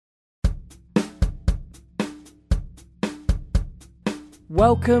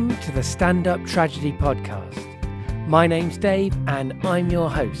Welcome to the Stand Up Tragedy podcast. My name's Dave and I'm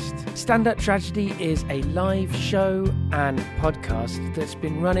your host. Stand Up Tragedy is a live show and podcast that's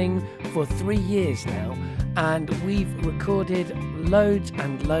been running for 3 years now, and we've recorded loads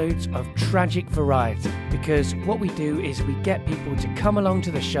and loads of tragic variety, because what we do is we get people to come along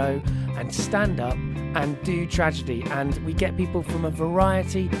to the show and stand up and do tragedy, and we get people from a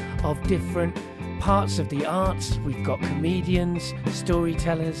variety of different parts of the arts. We've got comedians,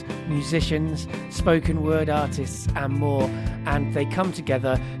 storytellers, musicians, spoken word artists and more, and they come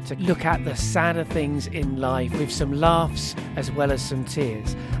together to look at the sadder things in life with some laughs as well as some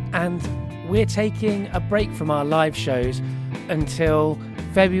tears. And we're taking a break from our live shows until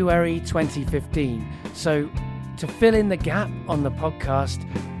February 2015. So to fill in the gap on the podcast,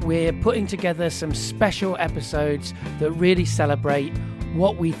 we're putting together some special episodes that really celebrate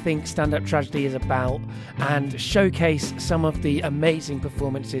what we think stand-up tragedy is about and showcase some of the amazing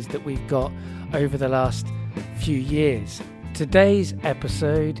performances that we've got over the last few years. Today's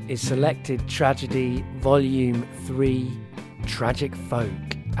episode is Selected Tragedy Volume 3, Tragic Folk,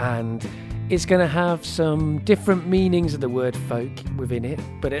 and it's going to have some different meanings of the word folk within it,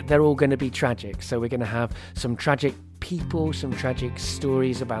 but they're all going to be tragic. So we're going to have some tragic people, some tragic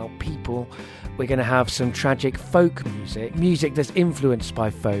stories about people. We're going to have some tragic folk music that's influenced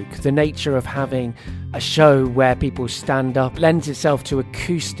by folk. The nature of having a show where people stand up lends itself to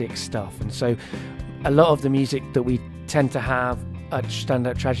acoustic stuff, and so a lot of the music that we tend to have at Stand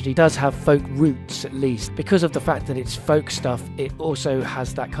Up Tragedy does have folk roots, at least. Because of the fact that it's folk stuff, it also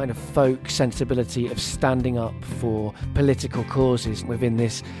has that kind of folk sensibility of standing up for political causes. Within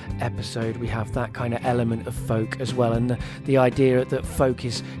this episode, we have that kind of element of folk as well, and the idea that folk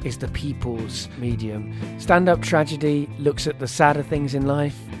is the people's medium. Stand Up Tragedy looks at the sadder things in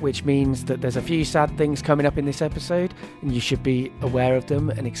life, which means that there's a few sad things coming up in this episode, and you should be aware of them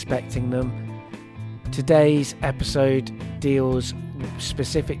and expecting them. Today's episode deals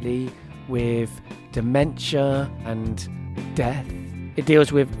specifically with dementia and death. It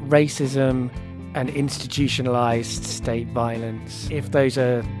deals with racism and institutionalized state violence. If those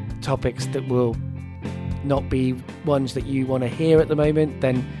are topics that will not be ones that you want to hear at the moment,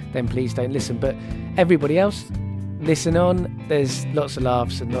 then please don't listen. But everybody else, listen on. There's lots of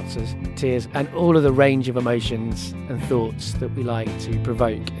laughs and lots of tears and all of the range of emotions and thoughts that we like to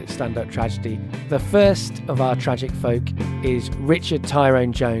provoke at Stand Up Tragedy. The first of our tragic folk is Richard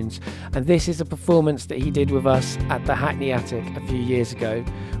Tyrone Jones, and this is a performance that he did with us at the Hackney Attic a few years ago.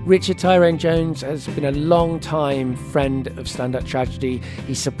 Richard Tyrone Jones has been a long time friend of Stand Up Tragedy.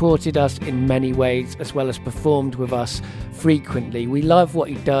 He supported us in many ways as well as performed with us frequently. We love what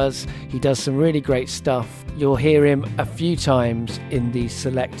he does. He does some really great stuff. You'll hear him a few times in these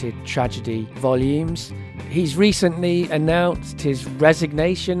Selected Tragedy volumes. He's recently announced his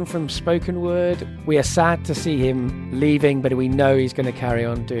resignation from spoken word. We are sad to see him leaving, but we know he's going to carry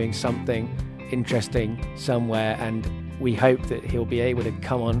on doing something interesting somewhere, and we hope that he'll be able to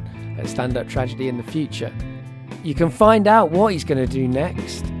come on at Stand Up Tragedy in the future. You can find out what he's going to do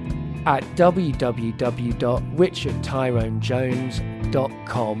next at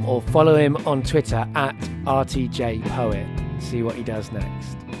www.richardtyronejones.com, or follow him on Twitter at RTJPoet. See what he does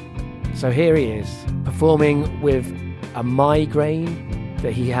next. So here he is, performing with a migraine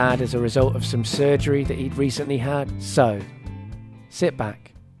that he had as a result of some surgery that he'd recently had. So sit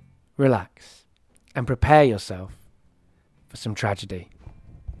back, relax, and prepare yourself for some tragedy.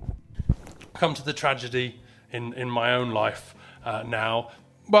 Come to the tragedy in my own life now.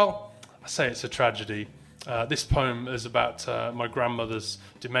 Well, I say it's a tragedy. This poem is about my grandmother's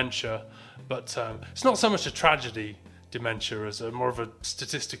dementia, but it's not so much a tragedy, dementia, as more of a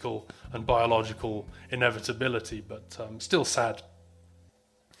statistical and biological inevitability, but still sad.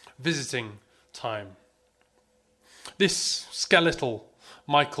 Visiting time. This skeletal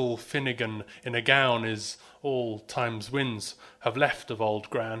Michael Finnegan in a gown is all time's winds have left of old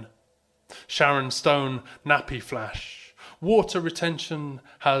Gran. Sharon Stone nappy flash. Water retention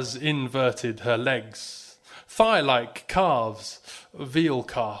has inverted her legs. Thigh-like calves, veal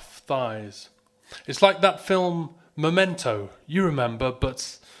calf thighs. It's like that film Memento, you remember,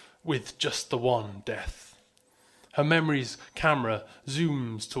 but with just the one death. Her memory's camera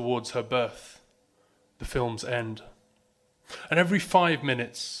zooms towards her birth, the film's end. And every 5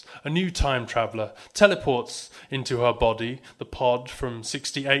 minutes, a new time traveller teleports into her body, the pod from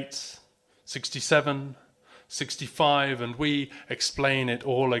 68, 67, 65, and we explain it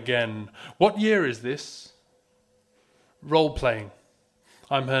all again. What year is this? Role-playing.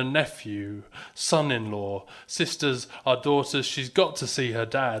 I'm her nephew, son-in-law, sisters are daughters, she's got to see her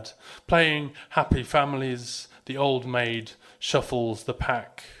dad, playing happy families, the old maid shuffles the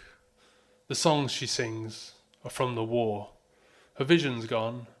pack. The songs she sings are from the war. Her vision's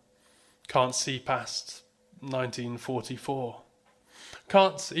gone. Can't see past 1944.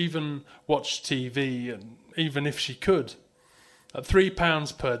 Can't even watch TV, and even if she could, at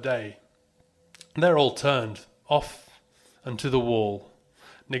 £3 per day. They're all turned off and to the wall.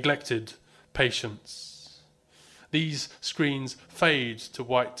 Neglected patients. These screens fade to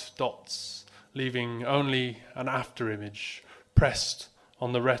white dots, leaving only an afterimage pressed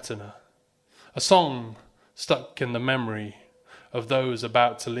on the retina. A song stuck in the memory of those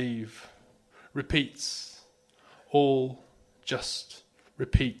about to leave repeats. All just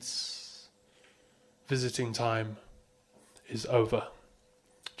repeats. Visiting time is over.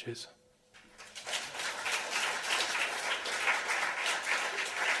 Cheers.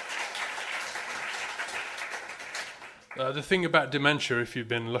 The thing about dementia, if you've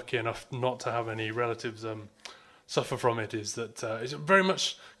been lucky enough not to have any relatives suffer from it, is that it very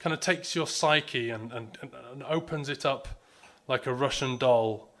much kind of takes your psyche and opens it up like a Russian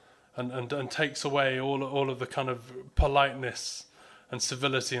doll, and takes away all of the kind of politeness and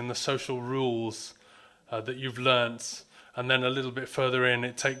civility and the social rules that you've learnt. And then a little bit further in,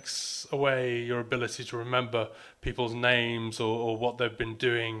 it takes away your ability to remember people's names or what they've been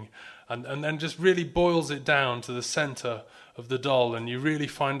doing, and then just really boils it down to the centre of the doll, and you really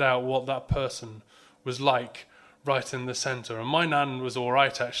find out what that person was like right in the centre. And my nan was all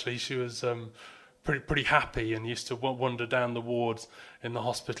right, actually. She was pretty happy, and used to wander down the wards in the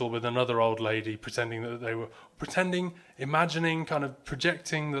hospital with another old lady, imagining, kind of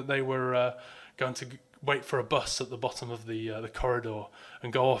projecting that they were going to wait for a bus at the bottom of the corridor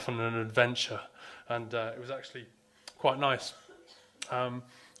and go off on an adventure. And it was actually quite nice.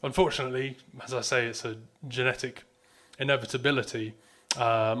 Unfortunately, as I say, it's a genetic inevitability.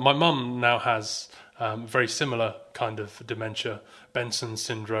 My mum now has very similar kind of dementia, Benson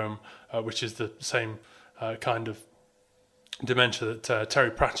syndrome, which is the same kind of dementia that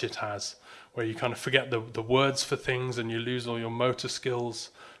Terry Pratchett has, where you kind of forget the words for things and you lose all your motor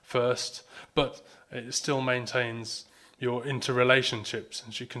skills first, but it still maintains your interrelationships,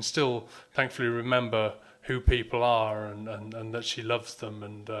 and she can still thankfully remember who people are, and that she loves them,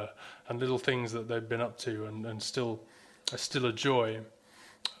 and little things that they've been up to, and still a joy.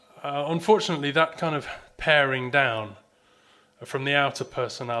 Unfortunately, that kind of paring down from the outer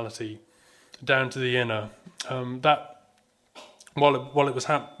personality down to the inner, that while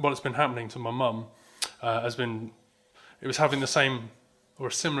it's been happening to my mum, it was having the same or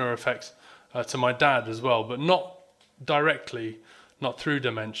a similar effect to my dad as well, but not directly, not through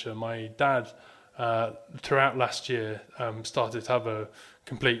dementia. My dad, throughout last year, started to have a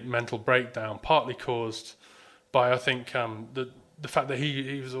complete mental breakdown, partly caused by, I think, the fact that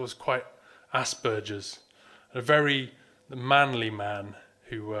he was always quite Asperger's, a very manly man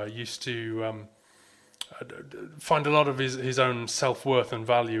who used to find a lot of his own self-worth and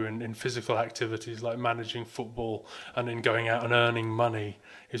value in physical activities like managing football and in going out and earning money.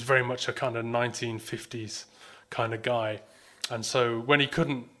 He was very much a kind of 1950s kind of guy. And so when he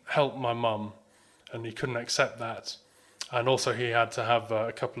couldn't help my mum, and he couldn't accept that, and also he had to have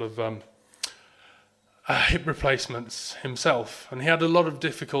a couple of hip replacements himself, and he had a lot of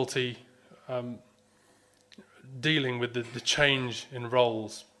difficulty dealing with the change in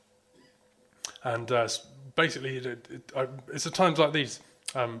roles. And basically, it's at times like these.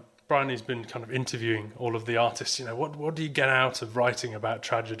 Bryony's been kind of interviewing all of the artists. You know, what do you get out of writing about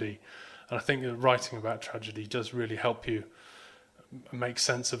tragedy? And I think that writing about tragedy does really help you make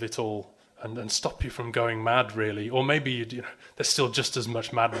sense of it all and stop you from going mad, really. Or maybe you know, there's still just as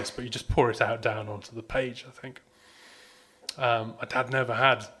much madness, but you just pour it out down onto the page, I think. My dad never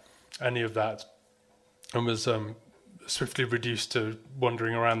had any of that, and was swiftly reduced to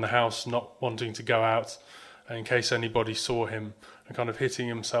wandering around the house, not wanting to go out in case anybody saw him, and kind of hitting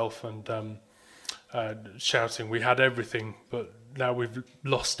himself and shouting, "We had everything, but now we've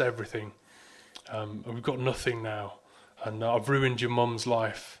lost everything, and we've got nothing now, and I've ruined your mum's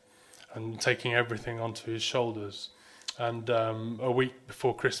life," and taking everything onto his shoulders. And a week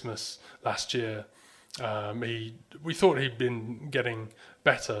before Christmas last year, we thought he'd been getting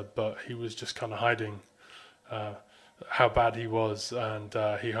better, but he was just kind of hiding how bad he was, and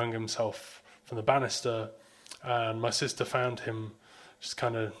he hung himself from the banister, and my sister found him just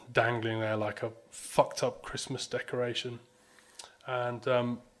kind of dangling there like a fucked up Christmas decoration. And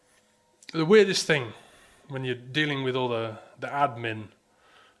the weirdest thing when you're dealing with all the admin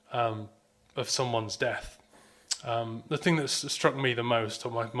of someone's death, the thing that struck me the most,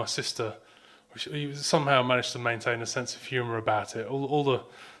 or my sister, he somehow managed to maintain a sense of humour about it. All the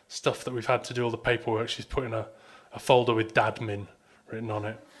stuff that we've had to do, all the paperwork. She's put in a folder with Dadmin written on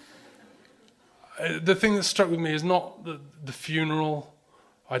it. The thing that struck with me is not the funeral.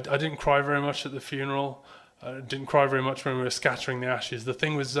 I didn't cry very much at the funeral. I didn't cry very much when we were scattering the ashes. The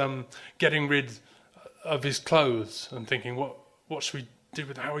thing was getting rid of his clothes and thinking, what should we do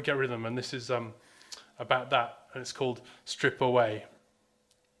with how do we get rid of them? And this is about that, and it's called Strip Away.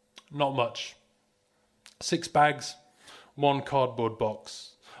 Not much. 6 bags, 1 cardboard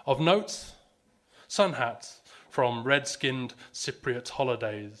box. Of notes, sun hats from red-skinned Cypriot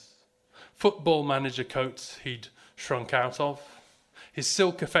holidays, football manager coats he'd shrunk out of, his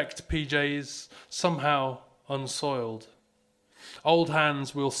silk effect PJs somehow unsoiled. Old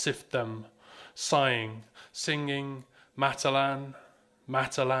hands will sift them, sighing, singing, Matalan,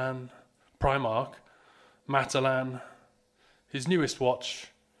 Matalan, Primark, Matalan. His newest watch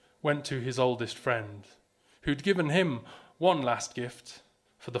went to his oldest friend, who'd given him one last gift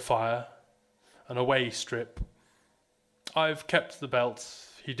for the fire, an away strip. I've kept the belt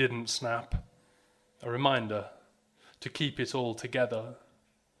he didn't snap, a reminder to keep it all together,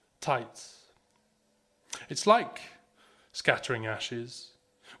 tight. It's like scattering ashes.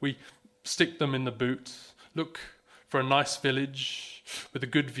 We stick them in the boot, look for a nice village with a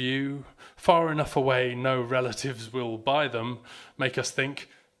good view, far enough away no relatives will buy them, make us think,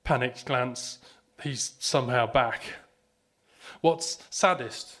 panicked glance, he's somehow back. What's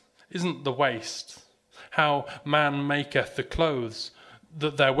saddest isn't the waste, how man maketh the clothes,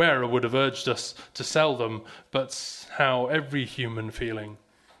 that their wearer would have urged us to sell them, but how every human feeling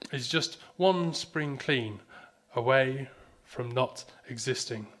is just one spring clean away from not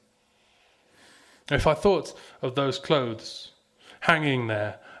existing. If I thought of those clothes hanging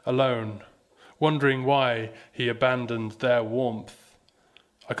there alone, wondering why he abandoned their warmth,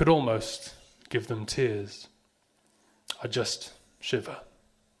 I could almost give them tears. I just shiver.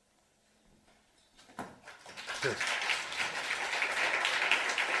 Good.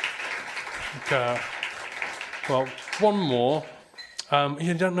 Okay. Well, one more.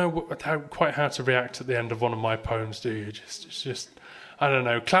 You don't know quite how to react at the end of one of my poems, do you? Just I don't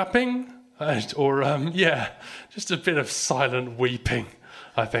know, clapping? Or, just a bit of silent weeping,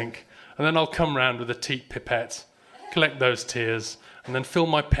 I think. And then I'll come round with a teat pipette, collect those tears, and then fill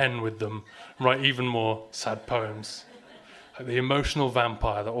my pen with them and write even more sad poems. Like the emotional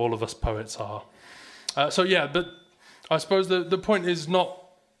vampire that all of us poets are. But I suppose the point is not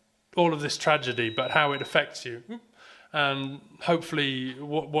all of this tragedy, but how it affects you. And hopefully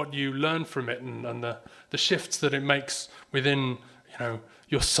what you learn from it and the shifts that it makes within,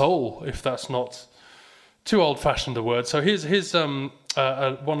 your soul, if that's not too old-fashioned a word. So here's one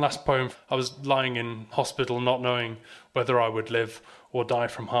last poem. I was lying in hospital not knowing whether I would live or die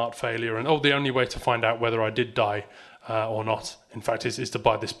from heart failure. And the only way to find out whether I did die or not, in fact, is to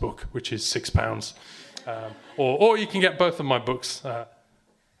buy this book, which is £6. Or you can get both of my books,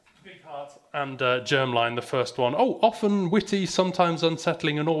 Big Heart and Germline, the first one. Often witty, sometimes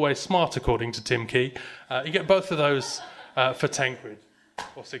unsettling, and always smart, according to Tim Key. You get both of those for £10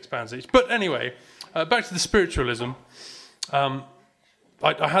 or £6 each. But anyway, back to the spiritualism. I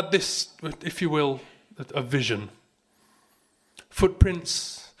had this, if you will, a vision.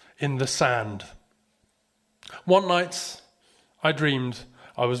 Footprints in the sand. One night, I dreamed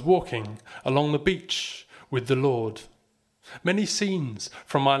I was walking along the beach with the Lord. Many scenes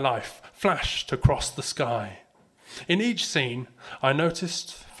from my life flashed across the sky. In each scene, I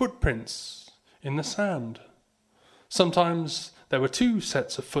noticed footprints in the sand. Sometimes there were 2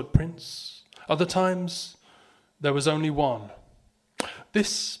 sets of footprints. Other times, there was only one.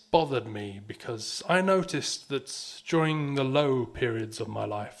 This bothered me because I noticed that during the low periods of my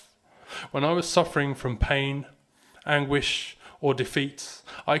life, when I was suffering from pain, anguish, or defeat,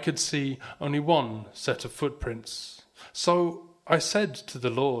 I could see only one set of footprints. So I said to the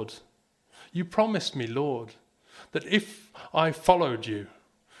Lord, "You promised me, Lord, that if I followed you,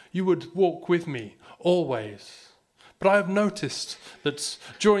 you would walk with me always. But I have noticed that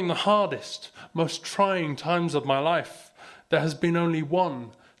during the hardest, most trying times of my life, there has been only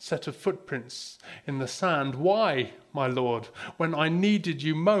one set of footprints in the sand. Why, my Lord, when I needed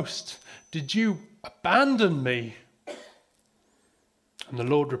you most, did you abandon me?" And the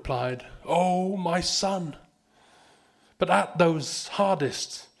Lord replied, "Oh, my son, but at those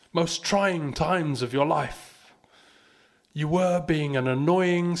hardest, most trying times of your life, you were being an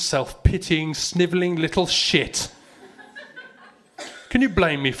annoying, self-pitying, snivelling little shit. Can you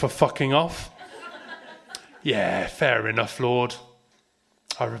blame me for fucking off?" "Yeah, fair enough, Lord,"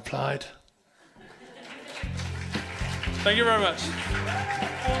 I replied. Thank you very much.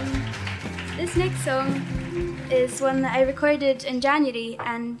 This next song is one that I recorded in January,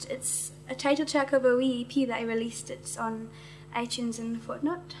 and it's a title track of a wee EP that I released. It's on iTunes and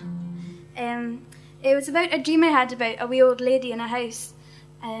whatnot. It was about a dream I had about a wee old lady in a house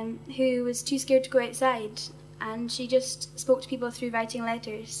who was too scared to go outside, and she just spoke to people through writing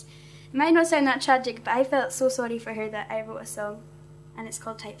letters. It might not sound that tragic, but I felt so sorry for her that I wrote a song, and it's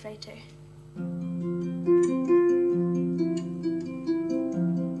called Typewriter.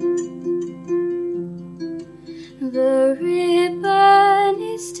 The ribbon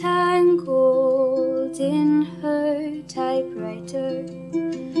is tangled in her typewriter.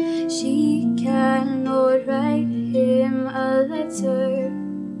 She cannot write him a letter.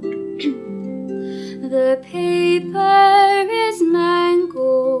 The paper is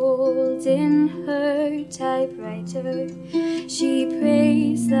mangled in her typewriter. She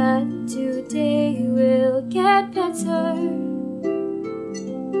prays that today will get better.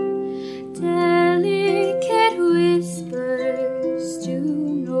 Delicate whispers do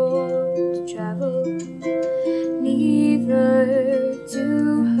not travel, neither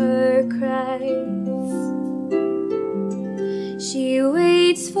do her cries. She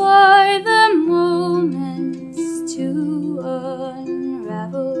waits for the moments to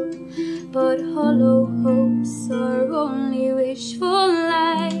unravel, but hollow hopes are only wishful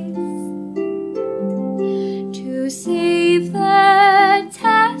lies. To save the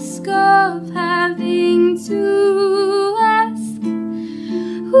task of having to ask,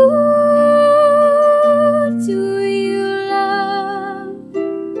 who do you love?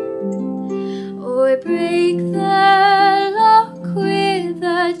 Or break the lock with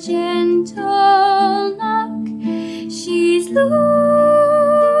a gentle knock. She's losing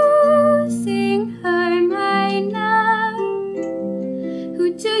her mind now. Who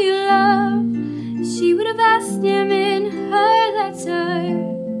do you love? She would have asked him in her letter.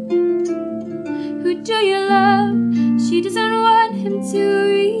 Who do you love? She doesn't want him to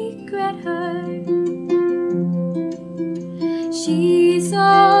regret her. She's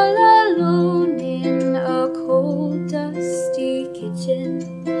all alone in a cold, dusty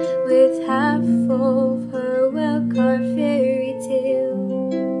kitchen with half of her well-carved fairy tale.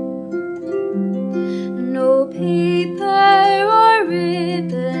 No paper or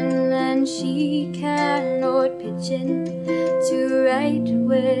ribbon, and she cannot pitch in to write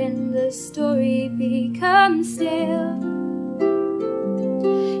when the story becomes stale.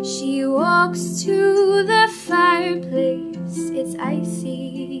 She walks to the fireplace, it's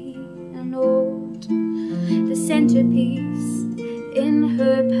icy and old, the centerpiece in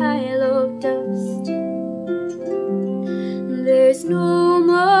her pile of dust. There's no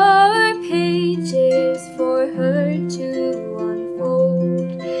more pages for her to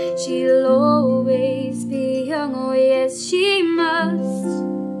unfold. She'll always be young, oh yes she must.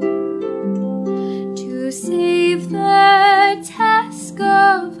 To save the task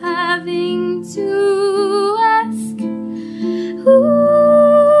of having to ask, who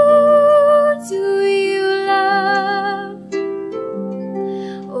do you love?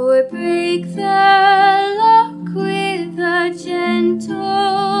 Or break the lock with a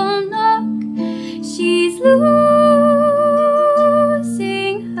gentle knock. She's losing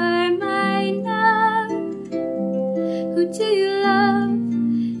her mind now. Who do you love?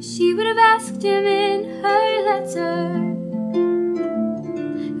 She would have asked him in her letter.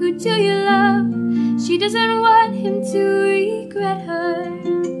 Who do you love? She doesn't want him to regret her.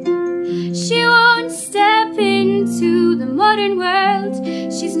 She won't step into the modern world.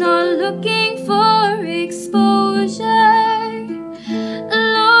 She's not looking for exposure.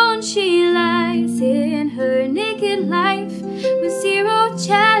 Alone she lies in her naked life with zero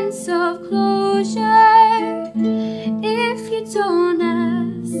chance of closure. If you don't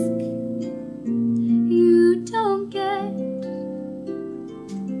ask, you don't get.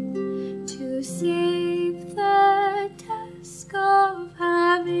 To save the task of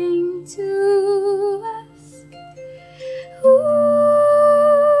having to ask, who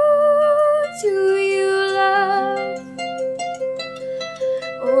do you love?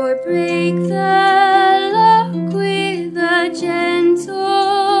 Or break the lock with a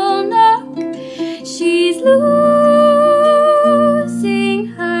gentle knock. She's losing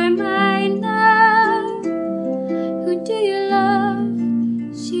her mind now. Who do you love?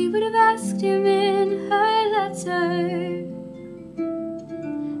 She would have asked him in her letter.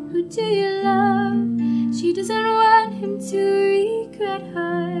 Who do you love? She doesn't want him to regret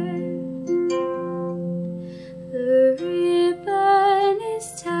her. The ribbon is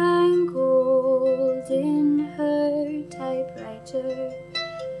tangled in her typewriter.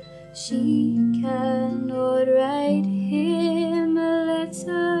 She cannot write him a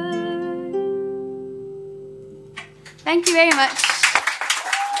letter. Thank you very much.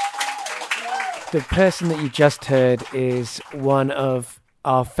 The person that you just heard is one of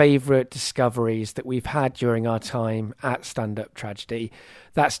our favourite discoveries that we've had during our time at Stand Up Tragedy.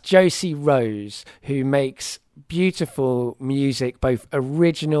 That's Josie Rose, who makes beautiful music, both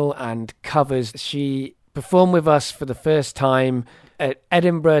original and covers. She performed with us for the first time at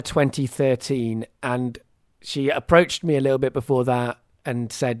Edinburgh 2013, and she approached me a little bit before that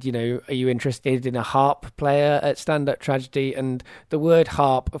and said, you know, are you interested in a harp player at Stand Up Tragedy? And the word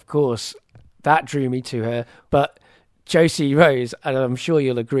harp, of course, that drew me to her. But Josie Rose, and I'm sure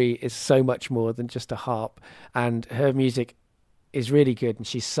you'll agree, is so much more than just a harp. And her music is really good, and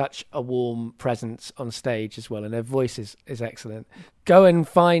she's such a warm presence on stage as well, and her voice is excellent. Go and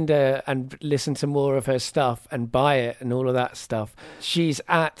find her and listen to more of her stuff and buy it and all of that stuff. She's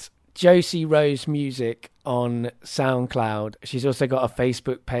at Josie Rose Music on SoundCloud. She's also got a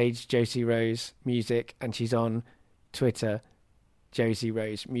Facebook page, Josie Rose Music, and she's on Twitter, Josie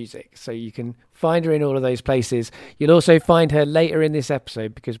Rose Music. So you can find her in all of those places. You'll also find her later in this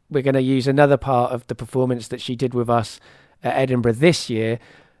episode, because we're going to use another part of the performance that she did with us at Edinburgh this year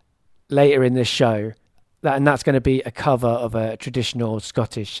later in the show. And that's going to be a cover of a traditional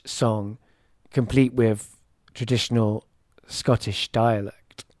Scottish song, complete with traditional Scottish dialect.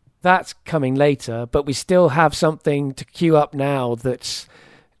 That's coming later, but we still have something to queue up now that's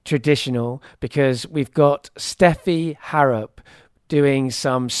traditional, because we've got Steffi Harrop doing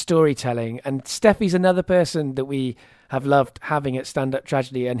some storytelling. And Steffi's another person that we have loved having at Stand Up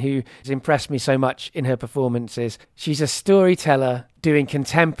Tragedy and who has impressed me so much in her performances. She's a storyteller doing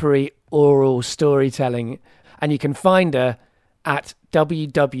contemporary oral storytelling, and you can find her at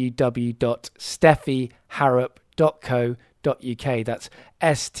www.steffiharrop.co.uk. That's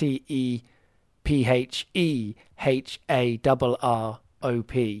STEPHEHARROP.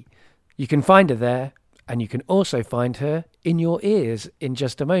 You can find her there, and you can also find her in your ears in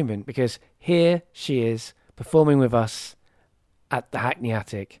just a moment, because here she is performing with us at the Hackney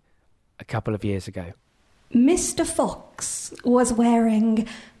Attic a couple of years ago. Mr. Fox was wearing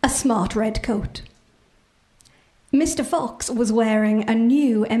a smart red coat. Mr. Fox was wearing a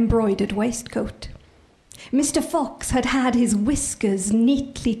new embroidered waistcoat. Mr. Fox had had his whiskers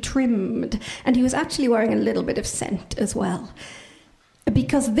neatly trimmed, and he was actually wearing a little bit of scent as well,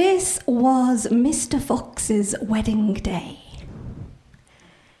 because this was Mr. Fox's wedding day.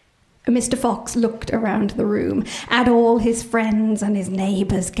 Mr. Fox looked around the room at all his friends and his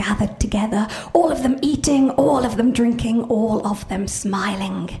neighbours gathered together, all of them eating, all of them drinking, all of them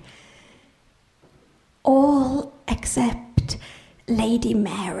smiling. All except Lady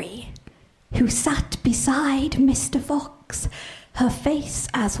Mary, who sat beside Mr. Fox, her face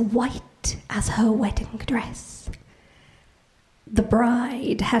as white as her wedding dress. The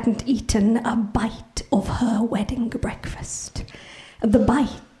bride hadn't eaten a bite of her wedding breakfast. The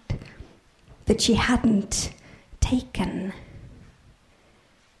bite that she hadn't taken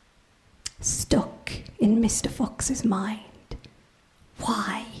stuck in Mr. Fox's mind.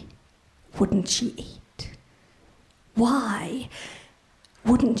 Why wouldn't she eat? Why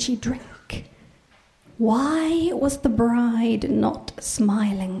wouldn't she drink? Why was the bride not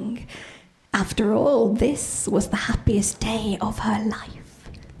smiling? After all, this was the happiest day of her life.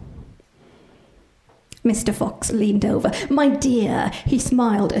 Mr. Fox leaned over. "My dear," he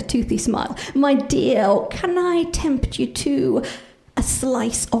smiled a toothy smile. "My dear, can I tempt you to a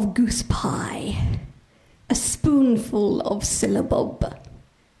slice of goose pie, a spoonful of syllabub,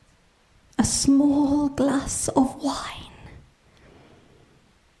 a small glass of wine?"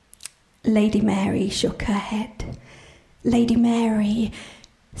 Lady Mary shook her head. Lady Mary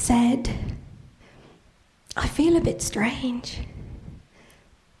said, "I feel a bit strange.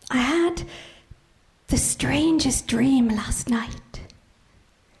 I had the strangest dream last night."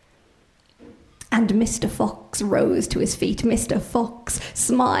 And Mr. Fox rose to his feet. Mr. Fox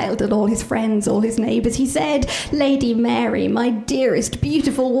smiled at all his friends, all his neighbours. He said, "Lady Mary, my dearest,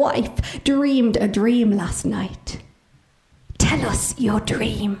 beautiful wife, dreamed a dream last night. Tell us your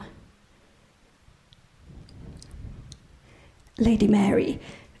dream." Lady Mary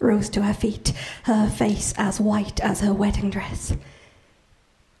rose to her feet, her face as white as her wedding dress.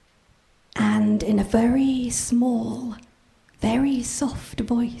 And in a very small, very soft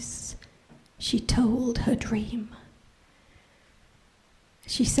voice, she told her dream.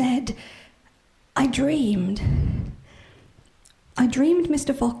 She said, I dreamed,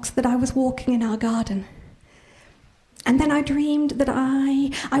 Mr. Fox, that I was walking in our garden. And then I dreamed that I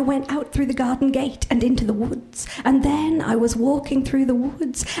went out through the garden gate and into the woods. And then I was walking through the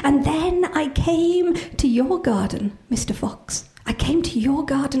woods. And then I came to your garden, Mr. Fox. I came to your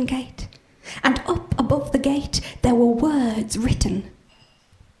garden gate. And up above above the gate there were words written.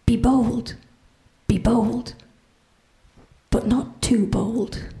 Be bold, but not too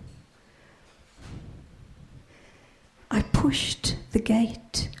bold. I pushed the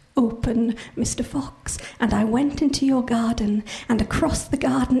gate open, Mr. Fox, and I went into your garden, and across the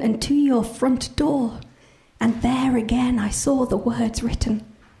garden and to your front door, and there again I saw the words written.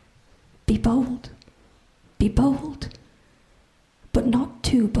 Be bold, but not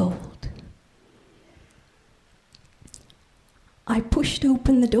too bold. I pushed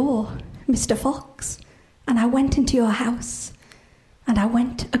open the door, Mr. Fox, and I went into your house, and I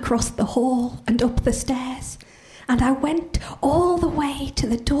went across the hall and up the stairs, and I went all the way to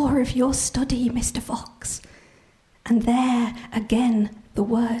the door of your study, Mr. Fox, and there again the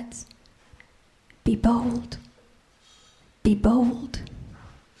words, be bold,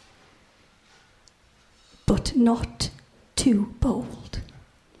 but not too bold.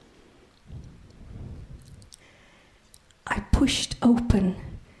 I pushed open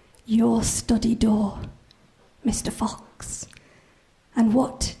your study door, Mr. Fox, and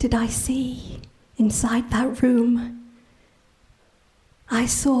what did I see inside that room? I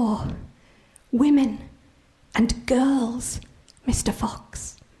saw women and girls, Mr.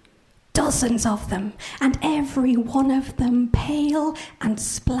 Fox, dozens of them, and every one of them pale and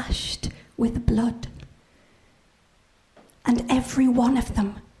splashed with blood, and every one of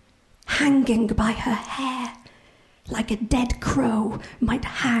them hanging by her hair, like a dead crow might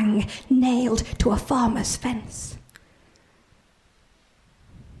hang nailed to a farmer's fence.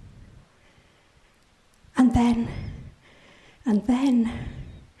 And then,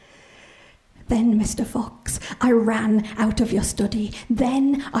 Mr. Fox, I ran out of your study.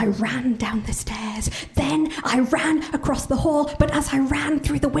 Then I ran down the stairs. Then I ran across the hall. But as I ran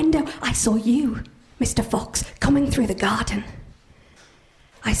through the window, I saw you, Mr. Fox, coming through the garden.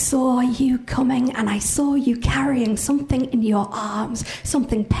 I saw you coming, and I saw you carrying something in your arms,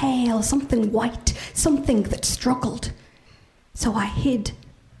 something pale, something white, something that struggled. So I hid,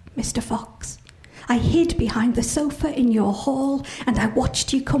 Mr. Fox. I hid behind the sofa in your hall, and I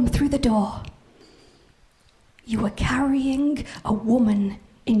watched you come through the door. You were carrying a woman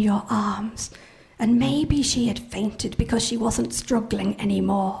in your arms, and maybe she had fainted because she wasn't struggling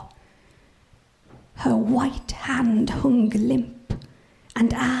anymore. Her white hand hung limp,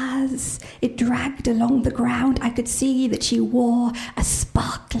 and as it dragged along the ground, I could see that she wore a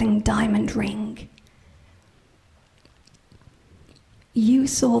sparkling diamond ring. You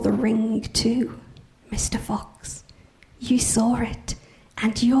saw the ring too, Mr. Fox. You saw it,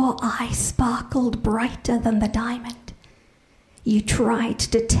 and your eye sparkled brighter than the diamond. You tried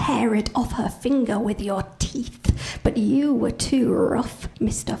to tear it off her finger with your teeth, but you were too rough,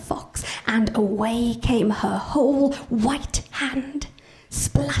 Mr. Fox, and away came her whole white hand,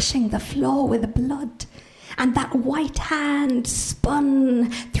 splashing the floor with blood, and that white hand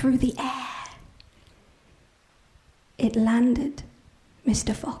spun through the air. It landed,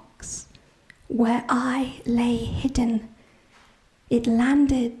 Mr. Fox, where I lay hidden. It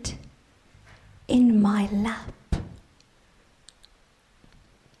landed in my lap.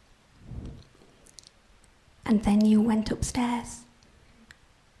 And then you went upstairs,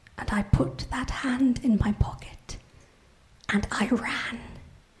 and I put that hand in my pocket, and I ran.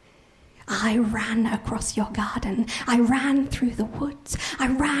 I ran across your garden. I ran through the woods. I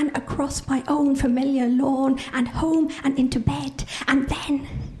ran across my own familiar lawn and home and into bed. And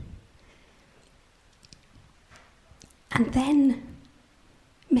then,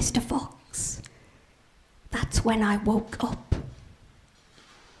 Mr. Fox, that's when I woke up.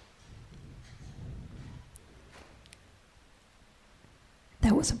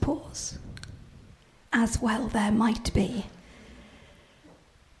 There was a pause, as well there might be.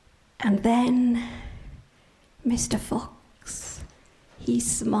 And then Mr. Fox, he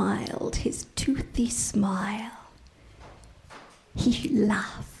smiled his toothy smile. He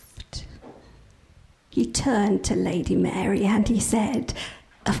laughed. He turned to Lady Mary and he said,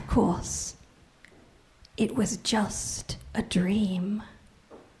 "Of course, it was just a dream."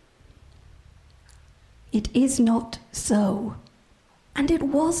 It is not so, and it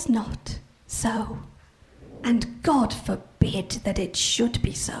was not so, and God forbid that it should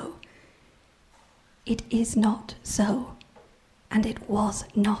be so. It is not so, and it was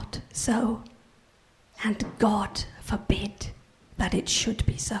not so, and God forbid that it should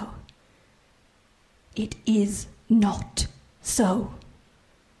be so. It is not so.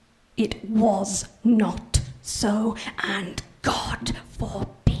 It was not so, and God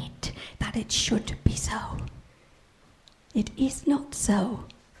forbid that it should be so. It is not so,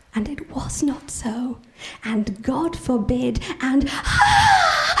 and it was not so, and God forbid, and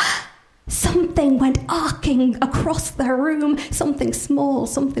so something went arcing across the room, something small,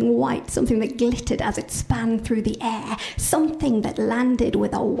 something white, something that glittered as it span through the air, something that landed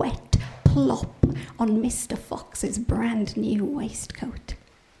with a wet plop on Mr. Fox's brand new waistcoat.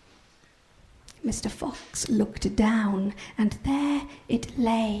 Mr. Fox looked down, and there it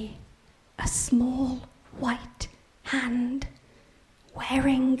lay, a small white hand,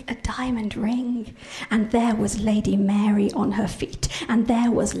 wearing a diamond ring. And there was Lady Mary on her feet, and there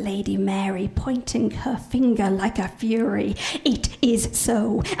was Lady Mary pointing her finger like a fury. It is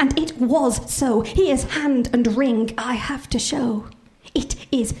so, and it was so. Here's hand and ring I have to show. It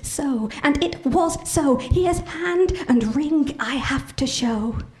is so, and it was so. Here's hand and ring I have to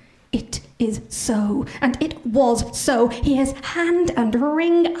show. It is so, and it was so. Here's hand and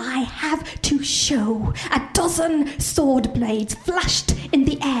ring I have to show. A dozen sword blades flashed in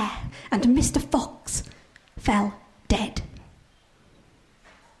the air, and Mr. Fox fell dead.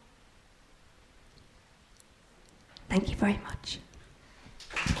 Thank you very much.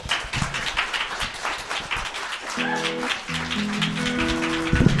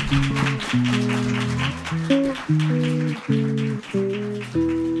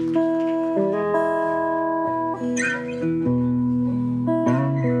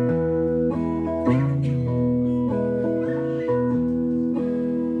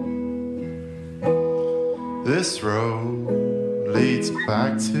 This road leads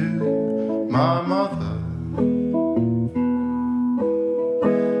back to my mother.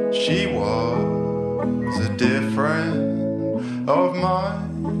 She was a dear friend of mine.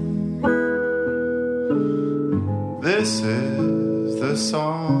 This is the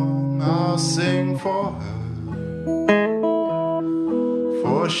song I'll sing for her,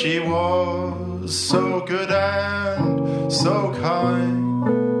 for she was so good and so kind.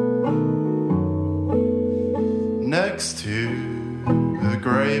 Next to the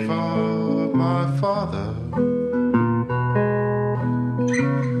grave of my father,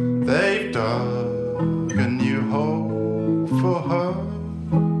 they've dug a new hole for her,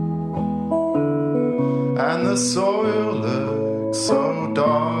 and the soil looks so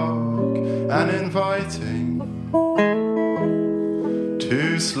dark and inviting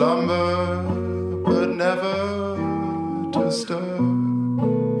to slumber but never to stir.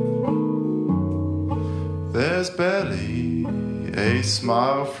 There's barely a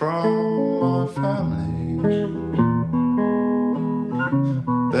smile from my family.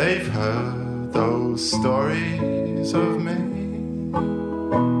 They've heard those stories of me.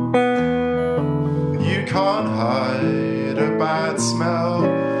 You can't hide a bad smell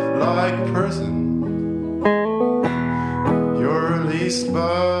like prison. You're released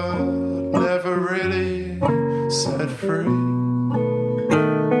but never really set free.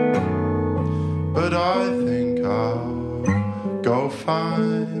 But I think I'll go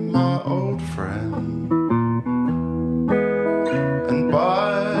find my old friend and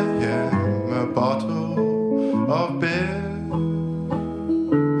buy him a bottle of beer.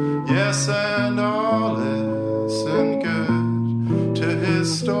 Yes, and I'll listen good to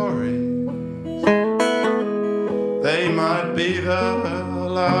his stories. They might be the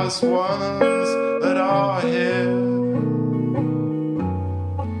last ones that I'll hear,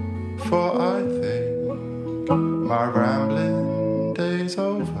 for I think my rambling day's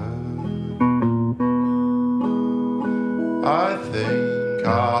over. I think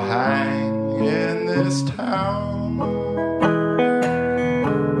I'll hang in this town,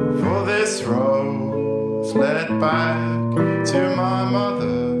 for this road's led back to my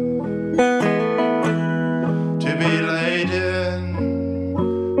mother to be laid in,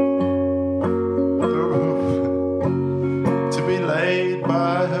 to be laid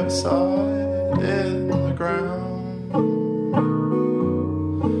by her side in the ground.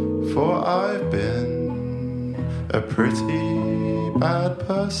 For I've been a pretty bad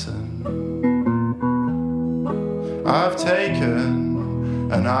person. I've taken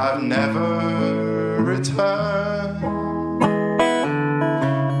and I've never returned.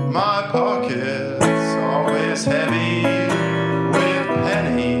 My pocket's always heavy with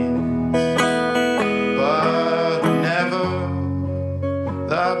pennies, but never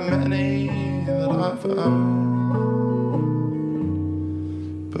that many that I've earned.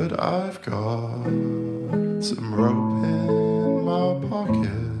 But I've got some rope in my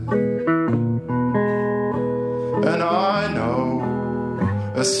pocket, and I know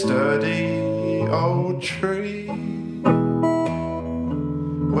a sturdy old tree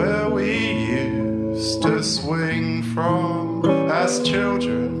where we used to swing from as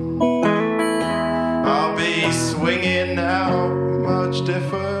children. I'll be swinging now much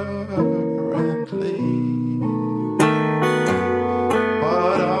differently,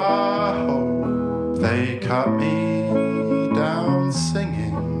 but I hope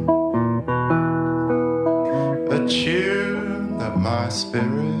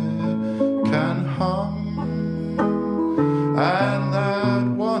spirit can hum, and that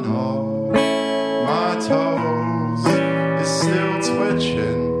one of my toes is still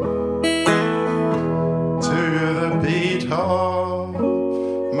twitching to the beat of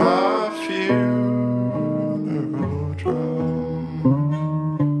my funeral drum.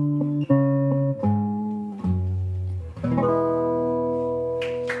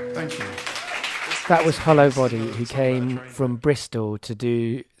 Thank you. That was Hollow Body, who came from Bristol to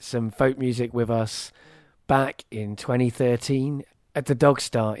do some folk music with us back in 2013 at the Dog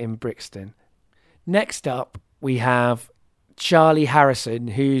Star in Brixton. Next up, we have Charlie Harrison,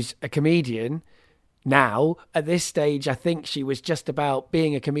 who's a comedian now. At this stage, I think she was just about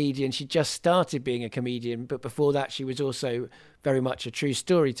being a comedian. She just started being a comedian, but before that, she was also very much a true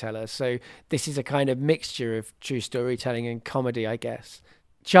storyteller. So this is a kind of mixture of true storytelling and comedy, I guess.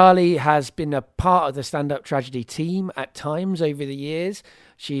 Charlie has been a part of the Stand Up Tragedy team at times over the years.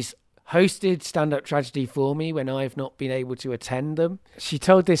 She's hosted Stand Up Tragedy for me when I've not been able to attend them. She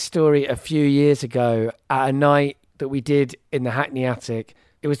told this story a few years ago at a night that we did in the Hackney Attic.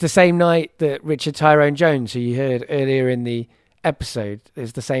 It was the same night that Richard Tyrone Jones, who you heard earlier in the episode, it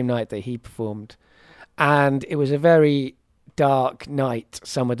was the same night that he performed. And it was a very dark night,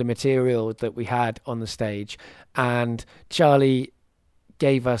 some of the material that we had on the stage. And Charlie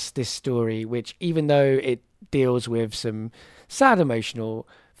gave us this story, which, even though it deals with some sad emotional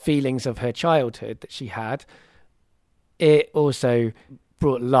feelings of her childhood that she had, it also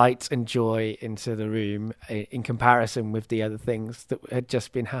brought light and joy into the room in comparison with the other things that had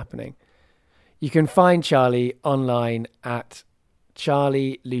just been happening. You can find Charlie online at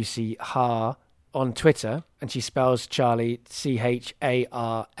Charlie Lucy Har on Twitter, and she spells Charlie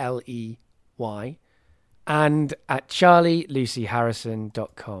Charley, and at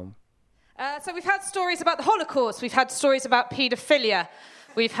charlielucyharrison.com. So we've had stories about the Holocaust, we've had stories about paedophilia,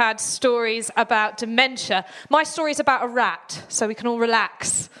 we've had stories about dementia. My story's about a rat, so we can all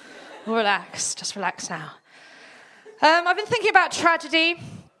relax. Just relax now. I've been thinking about tragedy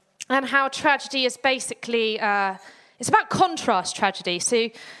and how tragedy is basically, it's about contrast tragedy. So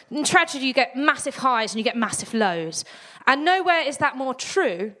in tragedy you get massive highs and you get massive lows. And nowhere is that more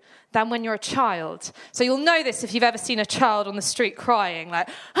true than when you're a child. So you'll know this if you've ever seen a child on the street crying, like,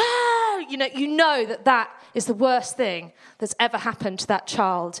 ah, you know that is the worst thing that's ever happened to that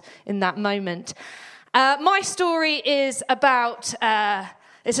child in that moment. My story is about,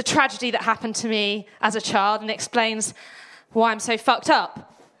 it's a tragedy that happened to me as a child, and it explains why I'm so fucked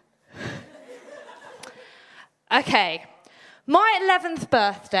up. Okay, my 11th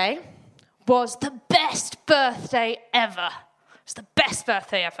birthday was the best birthday ever. It's the best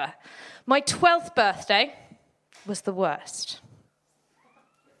birthday ever. My 12th birthday was the worst.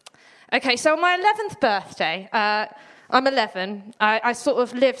 Okay, so on my 11th birthday, I'm 11. I sort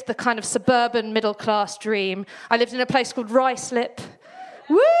of lived the kind of suburban middle-class dream. I lived in a place called Ruislip.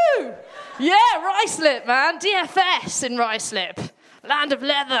 Woo! Yeah, Ruislip, man. DFS in Ruislip. Land of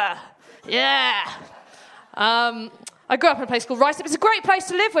leather. Yeah. I grew up in a place called Ruislip. It's a great place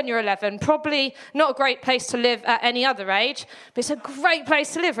to live when you're 11. Probably not a great place to live at any other age, but it's a great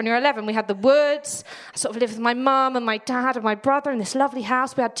place to live when you're 11. We had the woods. I sort of lived with my mum and my dad and my brother in this lovely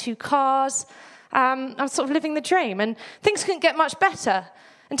house. We had 2 cars. I was sort of living the dream, and things couldn't get much better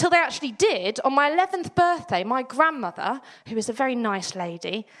until they actually did. On my 11th birthday, my grandmother, who was a very nice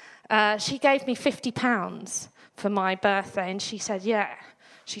lady, she gave me £50 for my birthday, and she said, yeah.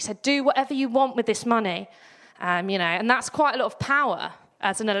 She said, do whatever you want with this money. And that's quite a lot of power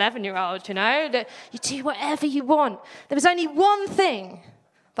as an 11-year-old, that you do whatever you want. There was only one thing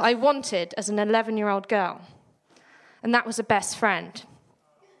that I wanted as an 11-year-old girl, and that was a best friend.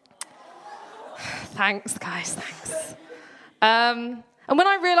 Thanks, guys, thanks. And when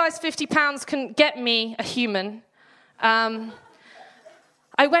I realised £50 couldn't get me a human, I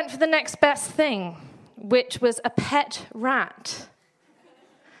went for the next best thing, which was a pet rat.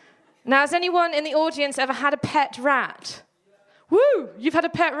 Now, has anyone in the audience ever had a pet rat? Woo! You've had a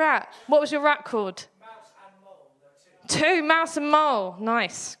pet rat. What was your rat called? Mouse and mole. 2, mouse and mole.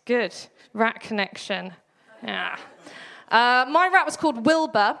 Nice, good. Rat connection. Yeah. My rat was called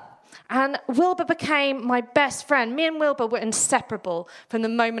Wilbur, and Wilbur became my best friend. Me and Wilbur were inseparable from the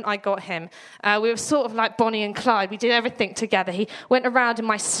moment I got him. We were sort of like Bonnie and Clyde. We did everything together. He went around in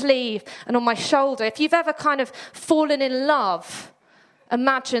my sleeve and on my shoulder. If you've ever kind of fallen in love,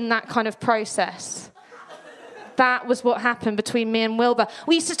 imagine that kind of process. That was what happened between me and Wilbur.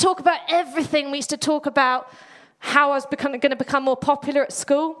 We used to talk about everything. We used to talk about how I was going to become more popular at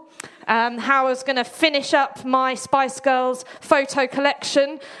school, how I was going to finish up my Spice Girls photo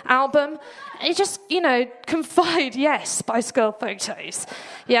collection album. It just, confide, yes, Spice Girl photos.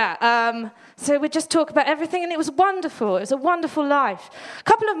 Yeah, so we'd just talk about everything, and it was wonderful. It was a wonderful life. A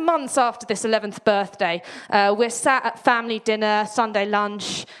couple of months after this 11th birthday, we're sat at family dinner, Sunday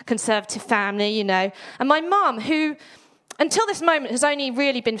lunch, conservative family, and my mum, who until this moment has only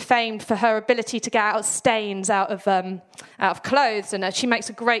really been famed for her ability to get out stains out of clothes, and she makes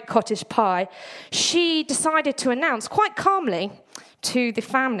a great cottage pie. She decided to announce quite calmly to the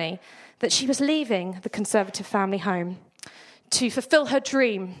family that she was leaving the conservative family home to fulfill her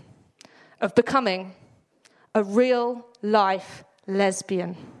dream of becoming a real-life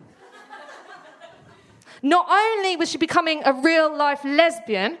lesbian. Not only was she becoming a real-life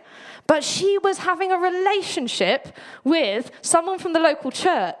lesbian, but she was having a relationship with someone from the local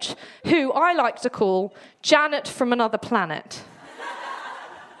church who I like to call Janet from another planet.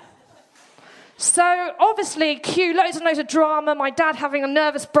 So obviously, cue loads and loads of drama, my dad having a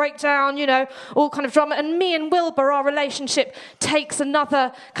nervous breakdown, all kind of drama. And me and Wilbur, our relationship takes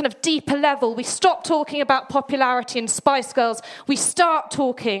another kind of deeper level. We stop talking about popularity and Spice Girls. We start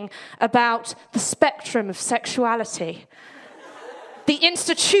talking about the spectrum of sexuality, the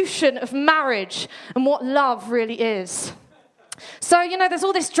institution of marriage, and what love really is. So, there's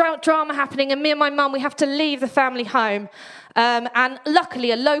all this drama happening, and me and my mum, we have to leave the family home. And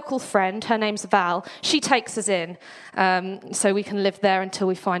luckily, a local friend, her name's Val, she takes us in, so we can live there until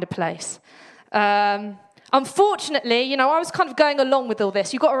we find a place. Unfortunately, I was kind of going along with all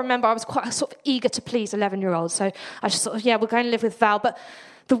this. You've got to remember, I was quite sort of eager to please 11-year-olds, so I just thought, we're going to live with Val. But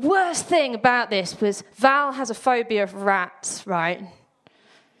the worst thing about this was Val has a phobia of rats, right?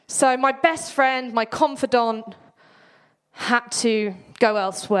 So my best friend, my confidant, had to go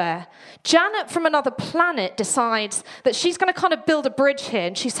elsewhere. Janet from another planet decides that she's going to kind of build a bridge here,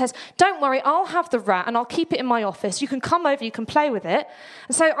 and she says, don't worry, I'll have the rat and I'll keep it in my office. You can come over, you can play with it.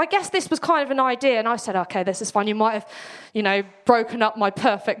 And so I guess this was kind of an idea, and I said, okay, this is fine. You might have, broken up my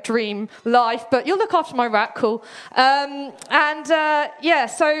perfect dream life, but you'll look after my rat, cool. So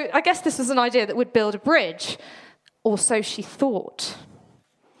I guess this was an idea that would build a bridge, or so she thought.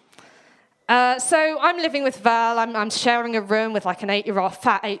 So I'm living with Val. I'm sharing a room with like a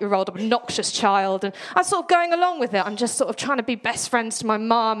fat 8-year-old, obnoxious child, and I'm sort of going along with it. I'm just sort of trying to be best friends to my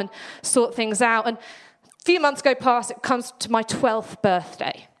mum and sort things out. And a few months go past, it comes to my 12th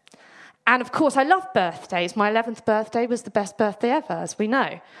birthday. And of course, I love birthdays. My 11th birthday was the best birthday ever, as we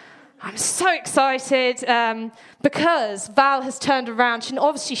know. I'm so excited because Val has turned around.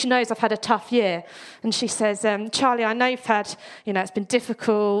 She knows I've had a tough year. And she says, Charlie, I know you've had, it's been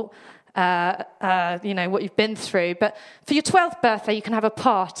difficult, what you've been through, but for your 12th birthday, you can have a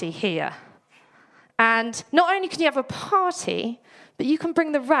party here. And not only can you have a party, but you can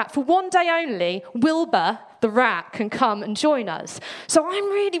bring the rat. For one day only, Wilbur, the rat, can come and join us. So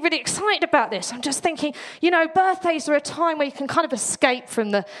I'm really, really excited about this. I'm just thinking, birthdays are a time where you can kind of escape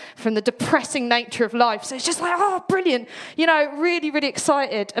from the depressing nature of life. So it's just like, oh, brilliant. Really, really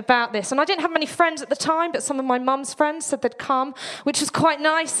excited about this. And I didn't have many friends at the time, but some of my mum's friends said they'd come, which was quite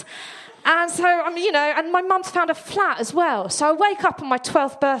nice. And so, and my mum's found a flat as well. So I wake up on my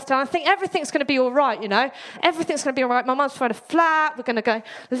 12th birthday and I think everything's going to be all right, Everything's going to be all right. My mum's found a flat. We're going to go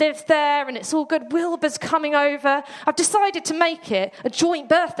live there and it's all good. Wilbur's coming over. I've decided to make it a joint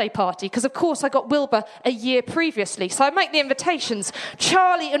birthday party because, of course, I got Wilbur a year previously. So I make the invitations.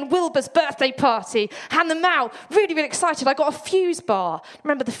 Charlie and Wilbur's birthday party. Hand them out. Really, really excited. I got a fuse bar.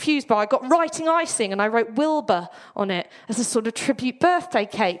 Remember the fuse bar? I got writing icing and I wrote Wilbur on it as a sort of tribute birthday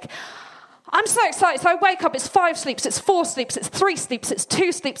cake. I'm so excited. So I wake up, it's 5 sleeps, it's 4 sleeps, it's 3 sleeps, it's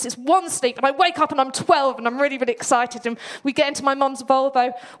 2 sleeps, it's 1 sleep. And I wake up and I'm 12 and I'm really, really excited. And we get into my mum's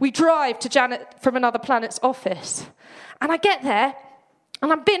Volvo. We drive to Janet from another planet's office. And I get there and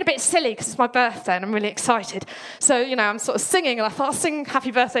I'm being a bit silly because it's my birthday and I'm really excited. So, I'm sort of singing and I thought I'll sing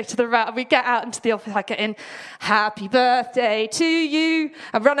happy birthday to the rat. And we get out into the office, I get in, happy birthday to you.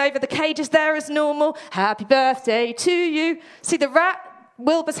 I run over the cages there as normal. Happy birthday to you. See the rat?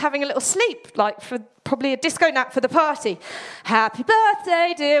 Wilbur's having a little sleep, like for probably a disco nap for the party. Happy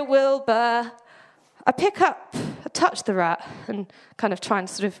birthday, dear Wilbur. I touch the rat and kind of try and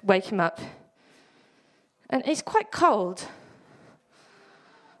sort of wake him up. And it's quite cold.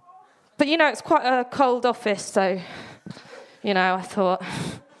 But, it's quite a cold office, so, I thought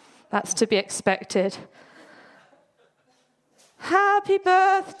that's to be expected. Happy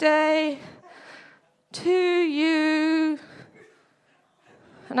birthday to you.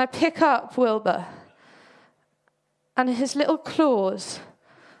 And I pick up Wilbur, and his little claws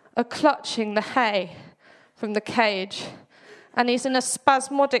are clutching the hay from the cage, and he's in a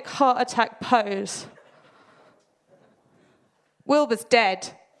spasmodic heart attack pose. Wilbur's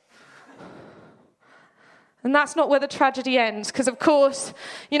dead. And that's not where the tragedy ends, because, of course,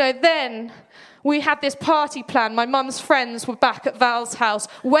 then we had this party plan. My mum's friends were back at Val's house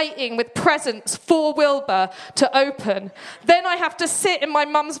waiting with presents for Wilbur to open. Then I have to sit in my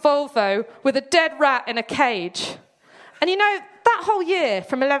mum's Volvo with a dead rat in a cage. And that whole year,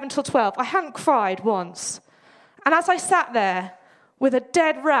 from 11 till 12, I hadn't cried once. And as I sat there with a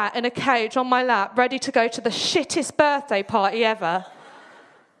dead rat in a cage on my lap, ready to go to the shittest birthday party ever,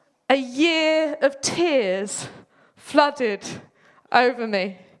 a year of tears flooded over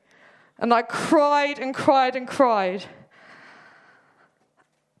me. And I cried and cried and cried.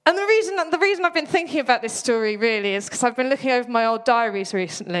 And the reason I've been thinking about this story really is because I've been looking over my old diaries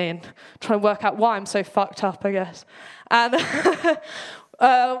recently and trying to work out why I'm so fucked up, I guess. And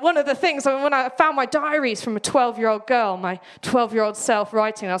one of the things, when I found my diaries from a 12-year-old girl, my 12-year-old self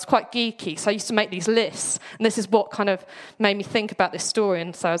writing, I was quite geeky, so I used to make these lists. And this is what kind of made me think about this story,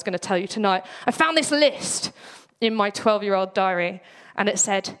 and so I was going to tell you tonight. I found this list in my 12-year-old diary, and it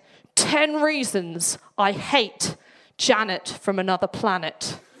said, 10 reasons I hate Janet from another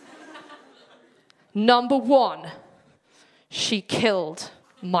planet. Number 1, she killed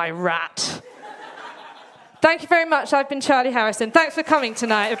my rat. Thank you very much. I've been Charlie Harrison. Thanks for coming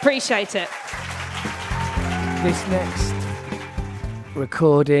tonight. Appreciate it. This next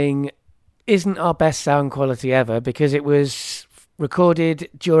recording isn't our best sound quality ever because it was recorded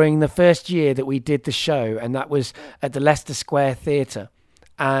during the first year that we did the show, and that was at the Leicester Square Theatre.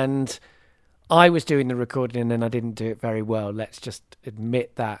 And I was doing the recording and I didn't do it very well. Let's just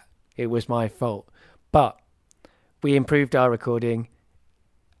admit that. It was my fault. But we improved our recording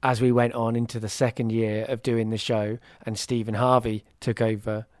as we went on into the second year of doing the show, and Stephen Harvey took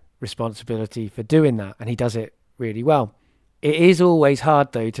over responsibility for doing that, and he does it really well. It is always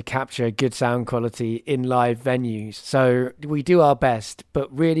hard, though, to capture good sound quality in live venues, so we do our best,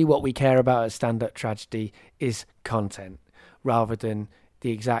 but really what we care about at Stand Up Tragedy is content, rather than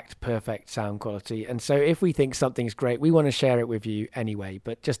the exact perfect sound quality. And so if we think something's great, we want to share it with you anyway,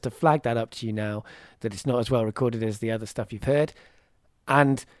 but just to flag that up to you now, that it's not as well recorded as the other stuff you've heard.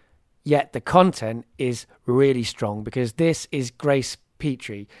 And yet the content is really strong, because this is Grace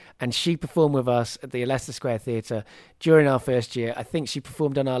Petrie, and she performed with us at the Leicester Square Theatre during our first year. I think she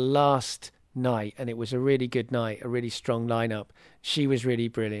performed on our last night, and it was a really good night, a really strong lineup. She was really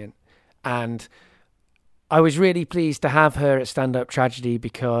brilliant, and I was really pleased to have her at Stand Up Tragedy,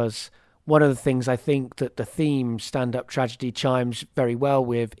 because one of the things I think that the theme Stand Up Tragedy chimes very well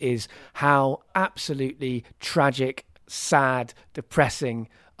with is how absolutely tragic, sad, depressing,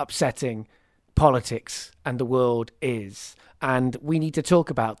 upsetting politics and the world is. And we need to talk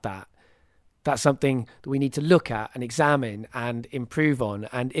about that. That's something that we need to look at and examine and improve on.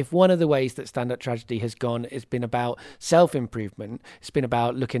 And if one of the ways that Stand Up Tragedy has gone has been about self-improvement, it's been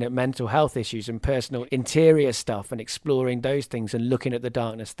about looking at mental health issues and personal interior stuff and exploring those things and looking at the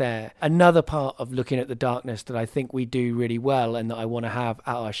darkness there. Another part of looking at the darkness that I think we do really well and that I want to have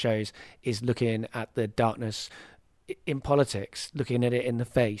at our shows is looking at the darkness in politics, looking at it in the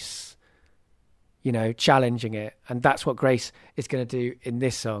face, challenging it. And that's what Grace is going to do in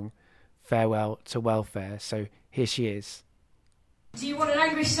this song, Farewell to Welfare. So here she is. Do you want an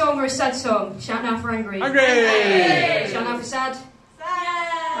angry song or a sad song? Shout now for angry. Angry! Shout now for sad.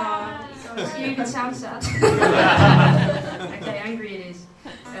 Sad! Oh, you can sound sad. Okay, angry it is.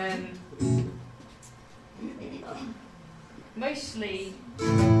 Mostly,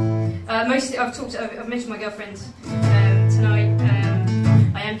 I've mentioned my girlfriend tonight.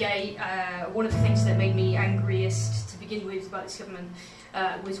 I am gay. One of the things that made me angriest to begin with about this government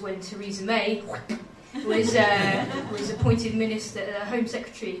was when Theresa May was appointed Home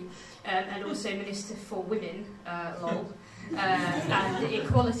Secretary and also Minister for Women, lol, and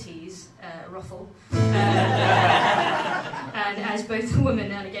Equalities, ruffle. And as both a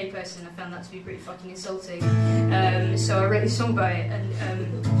woman and a gay person, I found that to be pretty fucking insulting. So I wrote this song about it,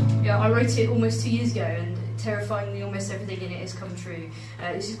 and I wrote it almost 2 years ago, and terrifyingly almost everything in it has come true.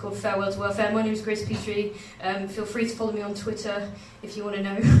 This is called Farewell to Welfare. My name is Grace Petrie. Feel free to follow me on Twitter if you want to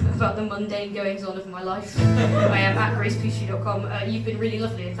know about the mundane goings-on of my life. I am at gracepetrie.com. You've been really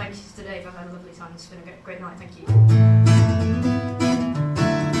lovely, and thank you to Dave. I've had a lovely time. It's been a great night. Thank you.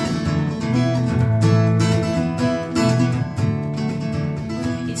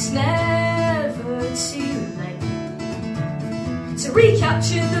 It's never too late to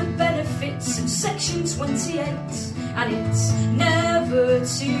recapture the benefits of Section 28, and it's never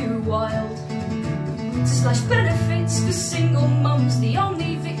too wild to slash benefits for single mums. The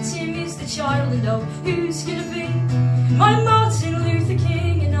only victim is the child, and oh, who's gonna be my mother?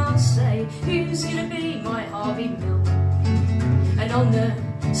 who's gonna be my Harvey Milk? And on the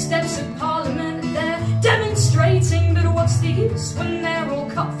steps of Parliament they're demonstrating, but what's the use when they're all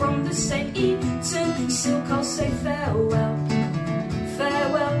cut from the same Eton silk? I'll say farewell,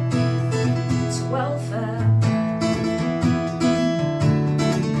 farewell to welfare.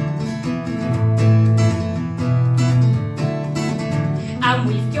 And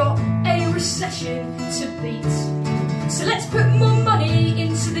we've got a recession to beat, so let's put more money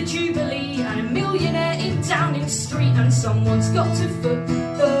into the Jubilee and a millionaire in Downing Street, and someone's got to foot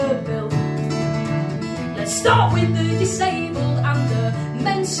the bill. Let's start with the disabled and the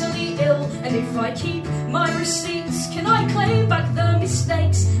mentally ill, and if I keep my receipts, can I claim back the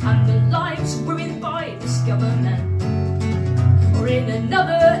mistakes and the lives ruined by this government? Or in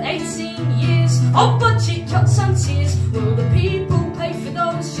another 18 years of budget cuts and tears, will the people pay for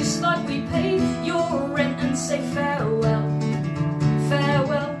those just like we pay your rent? And say farewell,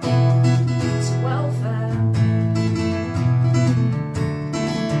 farewell to welfare.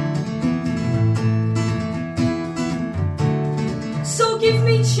 So give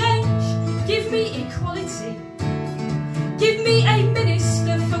me change, give me equality, give me a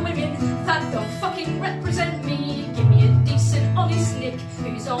minister for women that don't fucking represent me. Give me a decent, honest Nick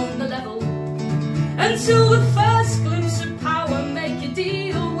who's on the level. Until the first glimpse of power, make a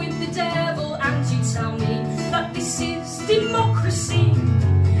deal with the devil. And you tell me that this is democracy,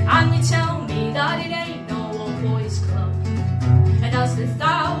 and you tell me that it ain't no old boys club. And as the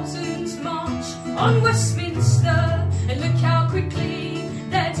thousands march on Westminster, and look how quickly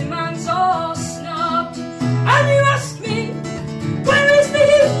their demands are snubbed, and you ask me, where is the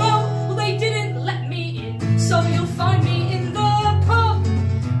hero? Well, they didn't let me in, so you'll find me in the pub,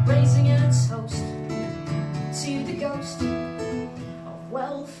 raising a toast to the ghost of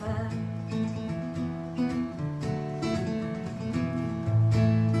welfare.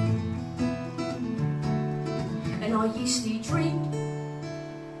 And I used to dream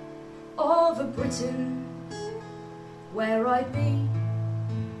of a Britain where I'd be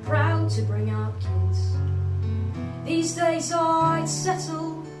proud to bring up kids. These days I'd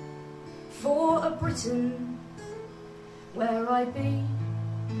settle for a Britain where I'd be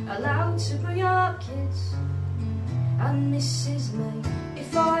allowed to bring up kids. And Mrs. May,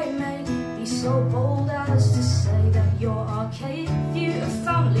 if I may be so bold as to say that your archaic view of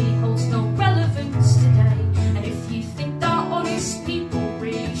family holds no relevance today. And if you think that honest people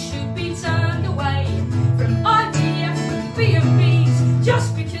really should be turned away from IVF and B&Bs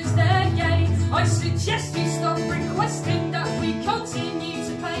just because they're gay, I suggest you stop requesting that we continue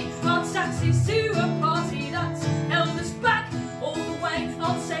to pay our taxes to a party that's held us back all the way.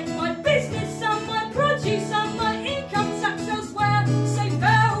 I'll take my business and my produce and my income tax elsewhere. Say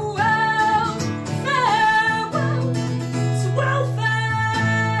farewell, farewell to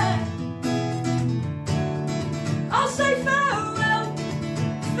welfare. I'll say farewell,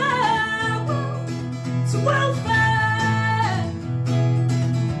 farewell to welfare.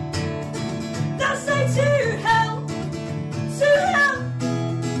 They'll say to hell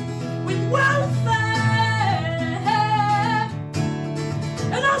with welfare.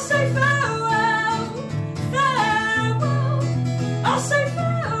 And I'll say farewell, farewell. I'll say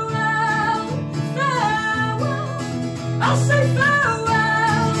farewell, farewell. I'll say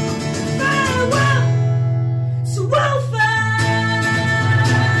farewell, farewell to welfare.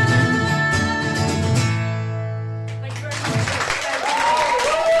 Thank you very much.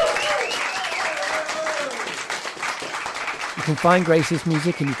 You can find Grace's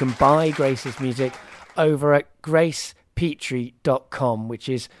music and you can buy Grace's music over at gracepetrie.com, which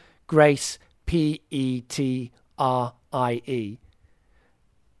is Grace, Petrie.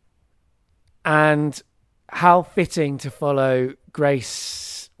 And how fitting to follow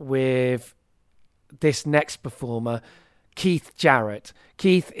Grace with this next performer, Keith Jarrett.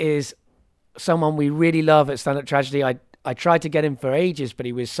 Keith is someone we really love at Stand Up Tragedy. I tried to get him for ages, but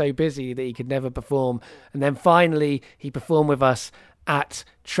he was so busy that he could never perform. And then finally, he performed with us at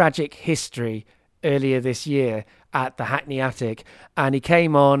Tragic History earlier this year at the Hackney Attic. And he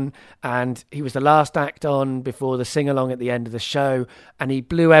came on and he was the last act on before the sing-along at the end of the show. And he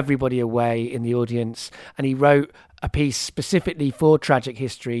blew everybody away in the audience. And he wrote a piece specifically for Tragic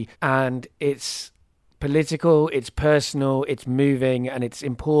History. And it's political, it's personal, it's moving, and it's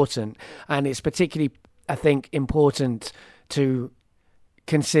important. And it's particularly, I think, important to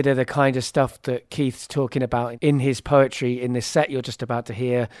consider the kind of stuff that Keith's talking about in his poetry in this set you're just about to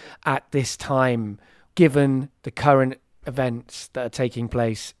hear at this time, given the current events that are taking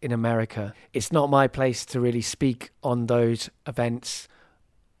place in America. It's not my place to really speak on those events,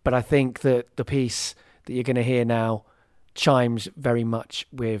 but I think that the piece that you're going to hear now chimes very much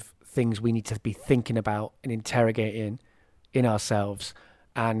with things we need to be thinking about and interrogating in ourselves.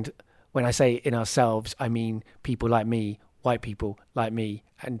 And when I say in ourselves, I mean people like me, white people like me,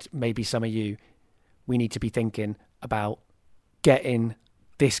 and maybe some of you. We need to be thinking about getting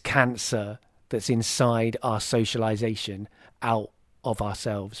this cancer that's inside our socialization out of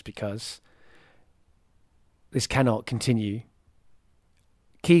ourselves, because this cannot continue.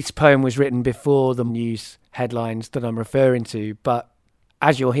 Keith's poem was written before the news headlines that I'm referring to, but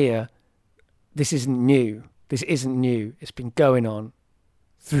as you'll hear, this isn't new. This isn't new. It's been going on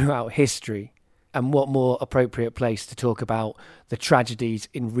throughout history. And what more appropriate place to talk about the tragedies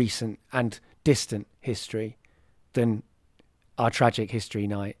in recent and distant history than our Tragic History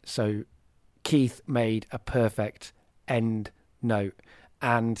Night? So Keith made a perfect end note,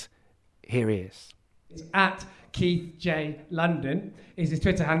 and here he is. It's at Keith J. London is his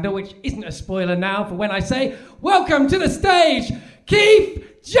Twitter handle, which isn't a spoiler now for when I say, welcome to the stage,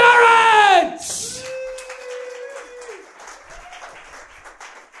 Keith Jarrett!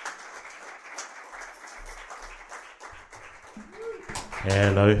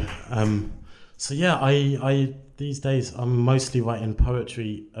 Hello. So yeah, I these days I'm mostly writing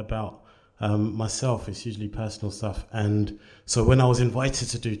poetry about myself. It's usually personal stuff, and so when I was invited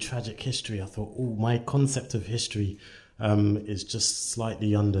to do Tragic History, I thought, oh, my concept of history is just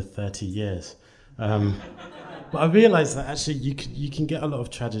slightly under 30 years. But I realised that actually you can get a lot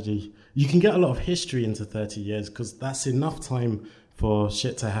of tragedy, you can get a lot of history into 30 years, because that's enough time for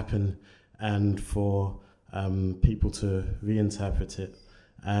shit to happen and for people to reinterpret it,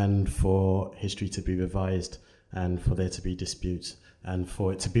 and for history to be revised, and for there to be disputes, and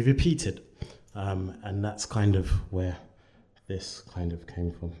for it to be repeated. And that's kind of where this kind of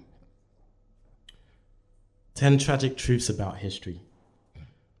came from. 10 tragic truths about history.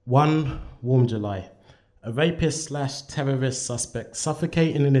 1 warm July. A rapist/terrorist suspect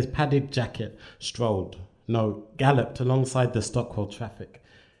suffocating in his padded jacket galloped alongside the Stockwell traffic.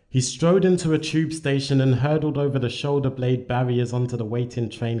 He strode into a tube station and hurtled over the shoulder blade barriers onto the waiting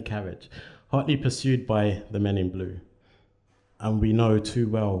train carriage, hotly pursued by the men in blue. And we know too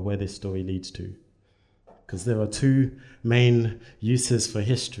well where this story leads to, because there are 2 main uses for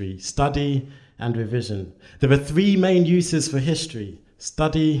history: study and revision. There are 3 main uses for history: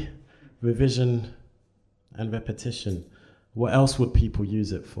 study, revision, and repetition. What else would people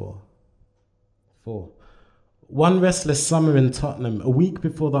use it for? 4. One restless summer in Tottenham, a week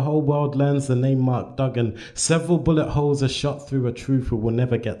before the whole world learns the name Mark Duggan, several bullet holes are shot through a truth we will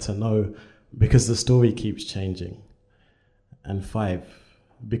never get to know, because the story keeps changing. And 5,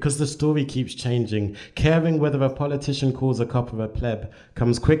 because the story keeps changing, caring whether a politician calls a copper a pleb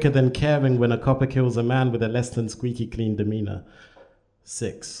comes quicker than caring when a copper kills a man with a less than squeaky clean demeanor.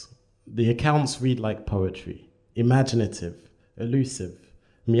 6, the accounts read like poetry, imaginative, elusive,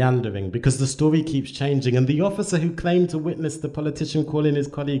 meandering, because the story keeps changing, and the officer who claimed to witness the politician calling his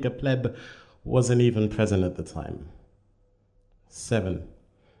colleague a pleb wasn't even present at the time. 7,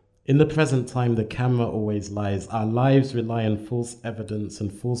 in the present time, the camera always lies. Our lives rely on false evidence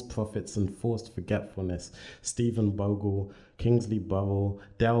and false prophets and forced forgetfulness. Stephen Bogle, Kingsley Burrell,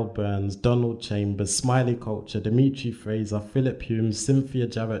 Dale Burns, Donald Chambers, Smiley Culture, Dimitri Fraser, Philip Hume, Cynthia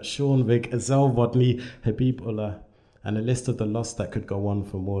Jarrett, Sean Rigg, Ezel Rodney, Habib Ullah, and a list of the lost that could go on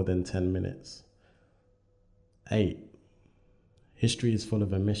for more than 10 minutes. 8, history is full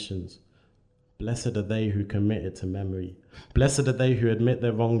of omissions. Blessed are they who commit it to memory. Blessed are they who admit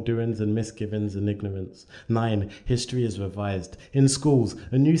their wrongdoings and misgivings and ignorance. 9, history is revised. In schools,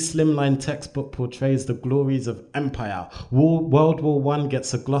 a new slimline textbook portrays the glories of empire. World War I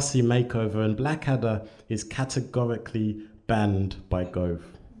gets a glossy makeover, and Blackadder is categorically banned by Gove.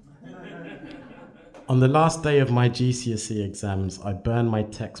 On the last day of my GCSE exams, I burn my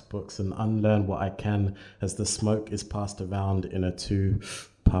textbooks and unlearn what I can as the smoke is passed around in a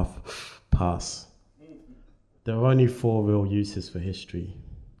 2-puff pass. There are only 4 real uses for history: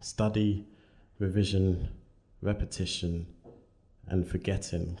 study, revision, repetition, and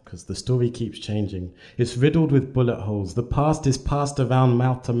forgetting, because the story keeps changing. It's riddled with bullet holes. The past is passed around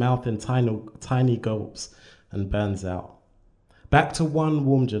mouth to mouth in tiny gulps and burns out. Back to 1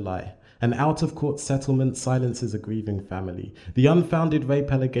 warm July. An out-of-court settlement silences a grieving family. The unfounded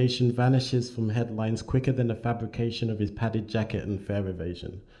rape allegation vanishes from headlines quicker than the fabrication of his padded jacket and fare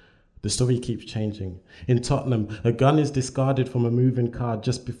evasion. The story keeps changing. In Tottenham, a gun is discarded from a moving car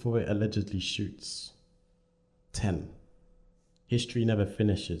just before it allegedly shoots. 10. History never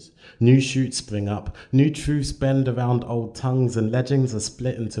finishes. New shoots spring up. New truths bend around old tongues, and legends are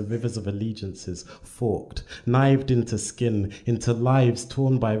split into rivers of allegiances, forked, knived into skin, into lives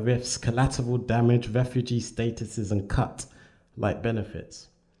torn by rifts, collateral damage, refugee statuses, and cut like benefits.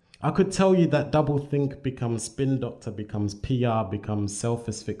 I could tell you that doublethink becomes spin doctor, becomes PR, becomes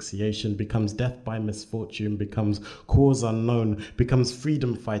self-asphyxiation, becomes death by misfortune, becomes cause unknown, becomes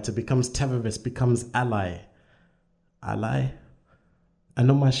freedom fighter, becomes terrorist, becomes ally. Ally? And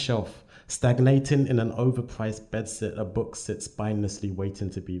on my shelf, stagnating in an overpriced bedsit, a book sits spinelessly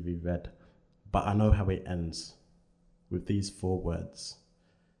waiting to be reread. But I know how it ends, with these 4 words.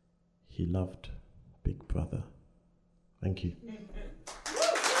 He loved Big Brother. Thank you.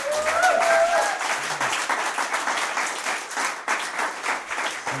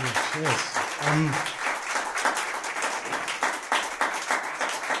 Cheers.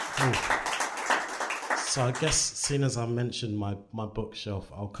 So I guess, seeing as I mentioned my bookshelf,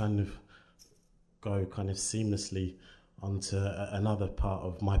 I'll kind of go seamlessly onto another part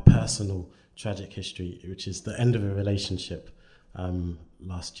of my personal tragic history, which is the end of a relationship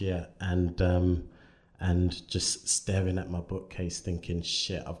last year, and just staring at my bookcase thinking,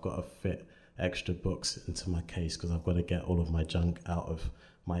 shit, I've got to fit extra books into my case because I've got to get all of my junk out of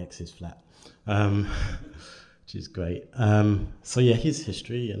my ex's flat, which is great. So yeah, his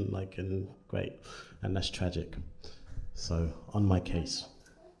history and great, and that's tragic. So on my case.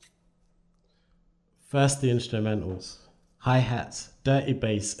 First, the instrumentals. Hi-hats, dirty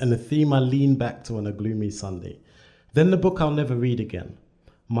bass, and a theme I lean back to on a gloomy Sunday. Then the book I'll never read again.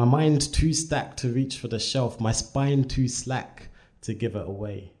 My mind too stacked to reach for the shelf, my spine too slack to give it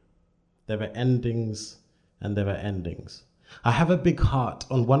away. There are endings and there are endings. I have a big heart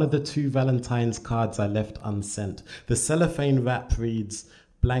on one of the 2 Valentine's cards I left unsent. The cellophane wrap reads,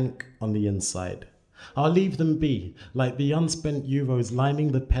 blank on the inside. I'll leave them be, like the unspent euros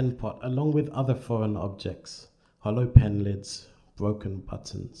lining the pen pot along with other foreign objects. Hollow pen lids, broken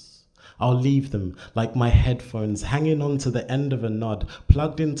buttons. I'll leave them like my headphones hanging on to the end of a nod,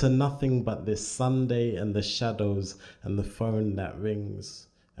 plugged into nothing but this Sunday and the shadows and the phone that rings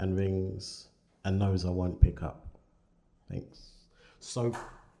and rings and knows I won't pick up. Thanks. So,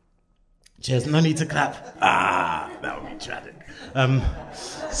 cheers, no need to clap. That would be tragic.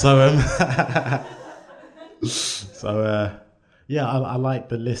 Yeah, I like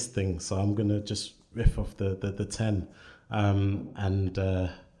the list thing, so I'm going to just riff off the 10.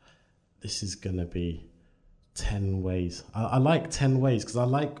 This is going to be 10 ways. I like 10 ways because I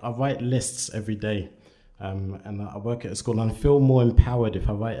write lists every day. And I work at a school and I feel more empowered if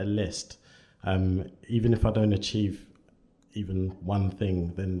I write a list. Even if I don't achieve even one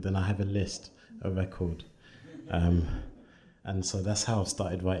thing, then I have a list, a record. And so that's how I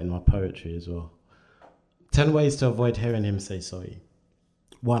started writing my poetry as well. 10 ways to avoid hearing him say sorry.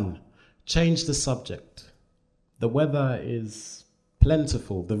 1, change the subject. The weather is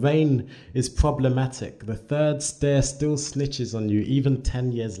plentiful. The rain is problematic. The third stare still snitches on you even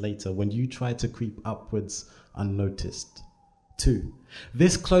 10 years later when you try to creep upwards unnoticed. 2,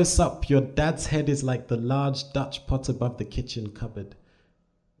 this close up, your dad's head is like the large Dutch pot above the kitchen cupboard.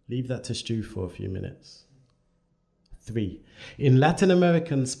 Leave that to stew for a few minutes. 3, in Latin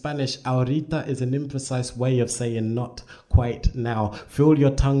American Spanish, ahorita is an imprecise way of saying not quite now. Feel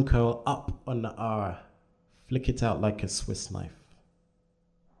your tongue curl up on the R. Flick it out like a Swiss knife.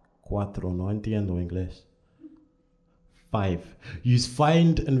 4, no entiendo inglés. 5, use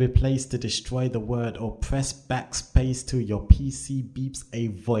find and replace to destroy the word or press backspace till your PC beeps a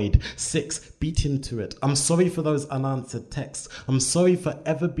void. 6, beat into it. I'm sorry for those unanswered texts. I'm sorry for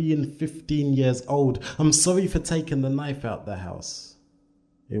ever being 15 years old. I'm sorry for taking the knife out the house.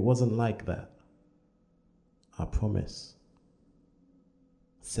 It wasn't like that. I promise.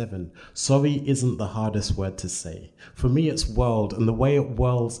 7, sorry isn't the hardest word to say. For me it's world, and the way it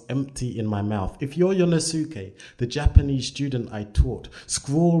whirls empty in my mouth. If you're Yonosuke, the Japanese student I taught,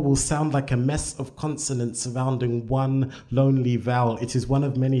 scrawl will sound like a mess of consonants surrounding one lonely vowel. It is one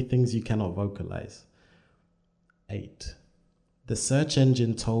of many things you cannot vocalize. 8, the search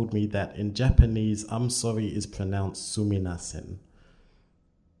engine told me that in Japanese, I'm sorry is pronounced suminasen.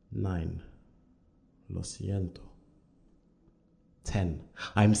 9, lo siento. 10,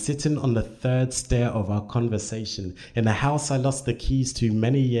 I'm sitting on the third stair of our conversation in a house I lost the keys to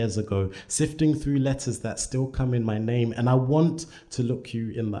many years ago, sifting through letters that still come in my name, and I want to look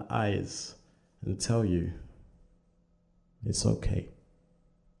you in the eyes and tell you it's okay.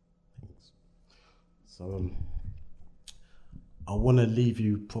 Thanks. So I want to leave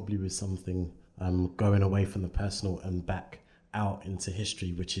you probably with something going away from the personal and back out into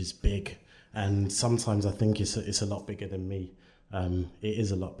history, which is big, and sometimes I think it's a lot bigger than me. It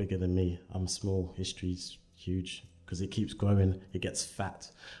is a lot bigger than me. I'm small. History's huge because it keeps growing. It gets fat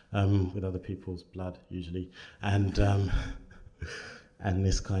with other people's blood usually, and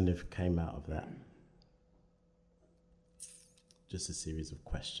this kind of came out of that. just a series of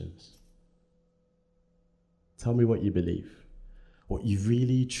questions. Tell me what you believe. What you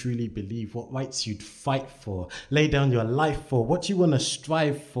really, truly believe. What rights you'd fight for. Lay down your life for. What you want to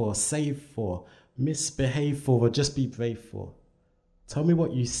strive for, save for, misbehave for, or just be brave for. Tell me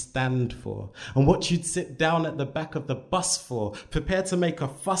what you stand for, and what you'd sit down at the back of the bus for, prepare to make a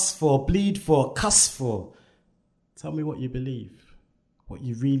fuss for, bleed for, cuss for. Tell me what you believe, what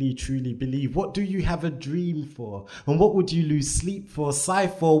you really truly believe. What do you have a dream for, and what would you lose sleep for, sigh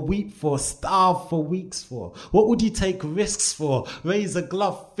for, weep for, starve for weeks for? What would you take risks for, raise a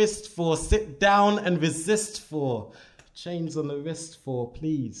gloved fist for, sit down and resist for, chains on the wrist for?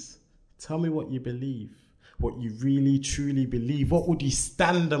 Please, tell me what you believe. What you really truly believe. What would you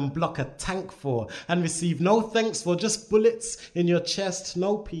stand and block a tank for and receive no thanks for? Just bullets in your chest,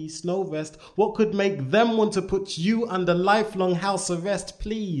 no peace, no rest. What could make them want to put you under lifelong house arrest?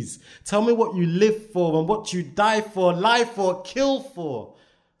 Please tell me what you live for and what you die for, lie for, kill for.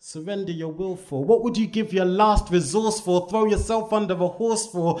 Surrender your will for. What would you give your last resource for? Throw yourself under a horse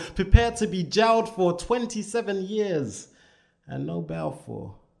for? Prepare to be jailed for 27 years and no bail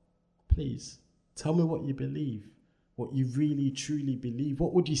for? Please. Tell me what you believe, what you really truly believe.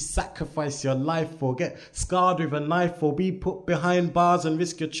 What would you sacrifice your life for? Get scarred with a knife for? Be put behind bars and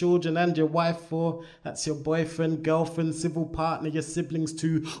risk your children and your wife for? That's your boyfriend, girlfriend, civil partner, your siblings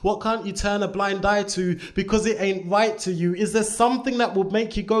too. What can't you turn a blind eye to because it ain't right to you? Is there something that would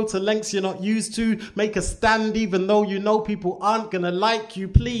make you go to lengths you're not used to? Make a stand even though you know people aren't gonna like you?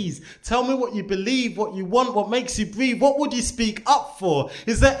 Please, tell me what you believe, what you want, what makes you breathe. What would you speak up for?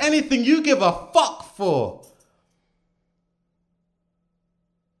 Is there anything you give a fuck for?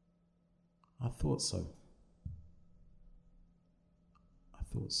 I thought so. I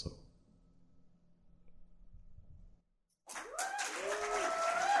thought so.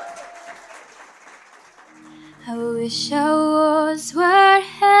 I wish I was where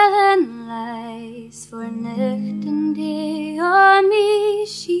Helen lies, for night and day on me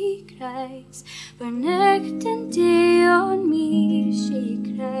she cries, for night and day on me she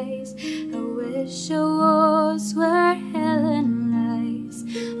cries. I wish I was where Helen lies,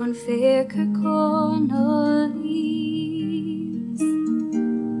 on fair Kirkconnell leaves.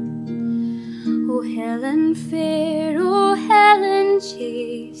 Oh Helen fair, oh Helen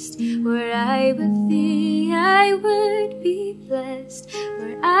chaste, were I with thee I would be blessed,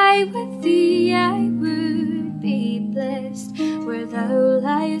 were I with thee I would be blessed, where thou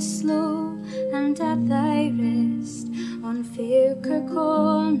liest low and at thy rest on fair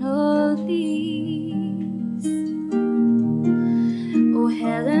Kirkconnell leaves. O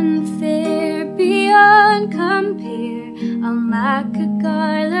Helen fair beyond compare, I'll make a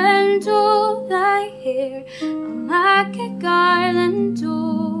garland o' thy hair, I'll make a garland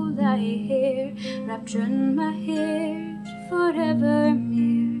o' thy hair, wrapped round my heart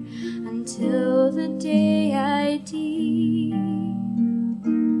forevermore, until the day I die.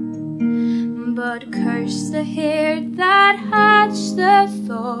 But curse the heart that hatched the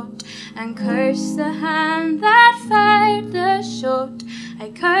thought, and curse the hand that fired the shot. I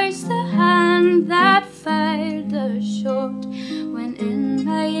curse the hand that fired the shot, when in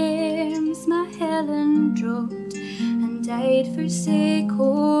my arms my Helen dropped and died for sake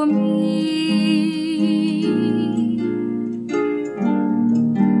o' me.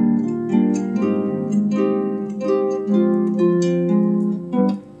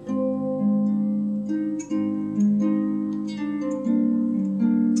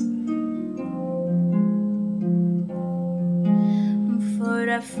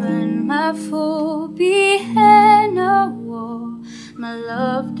 Found my foe behind a wall, my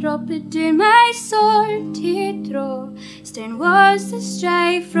love dropped down my sword to draw. Stern was the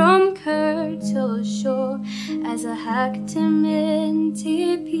strife from Ker till shore, as I hacked him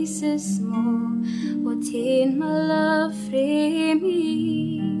into pieces small. What ta'en my love frae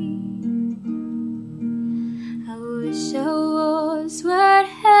me? I wish I was where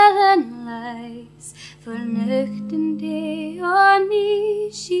Helen lies, for night and day on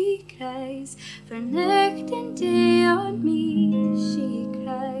me she cries, for night and day on me she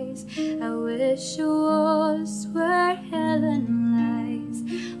cries. I wish I was where Helen lies,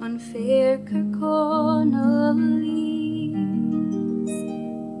 on fair Kirkconnell leaves.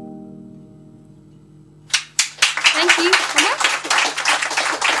 Thank you so much.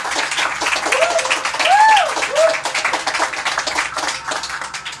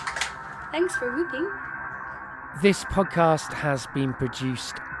 Thanks for whooping. This podcast has been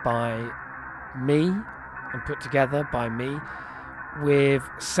produced by me and put together by me, with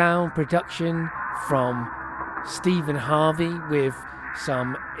sound production from Stephen Harvey, with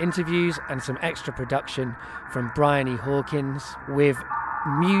some interviews and some extra production from Brian E. Hawkins, with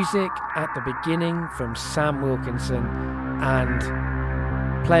music at the beginning from Sam Wilkinson, and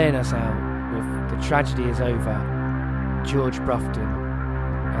playing us out with The Tragedy Is Over, George Brufton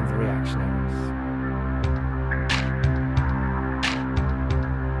and the Reactionaries.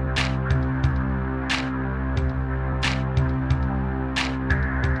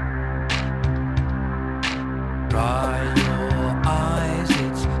 Dry your eyes,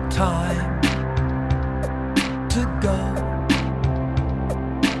 it's time to go.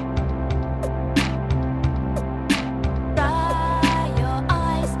 Dry your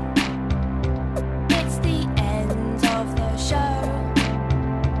eyes, it's the end of the show.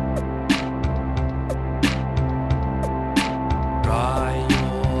 Dry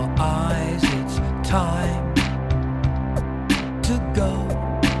your eyes, it's time to go.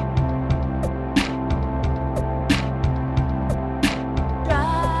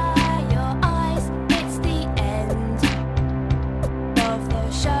 Dry your eyes, it's the end of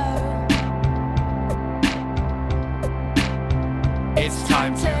the show. It's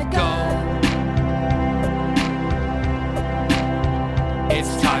time to go.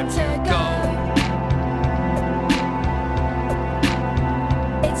 It's time to go.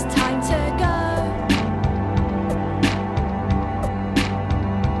 It's time to go.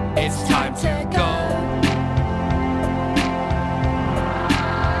 It's time to go.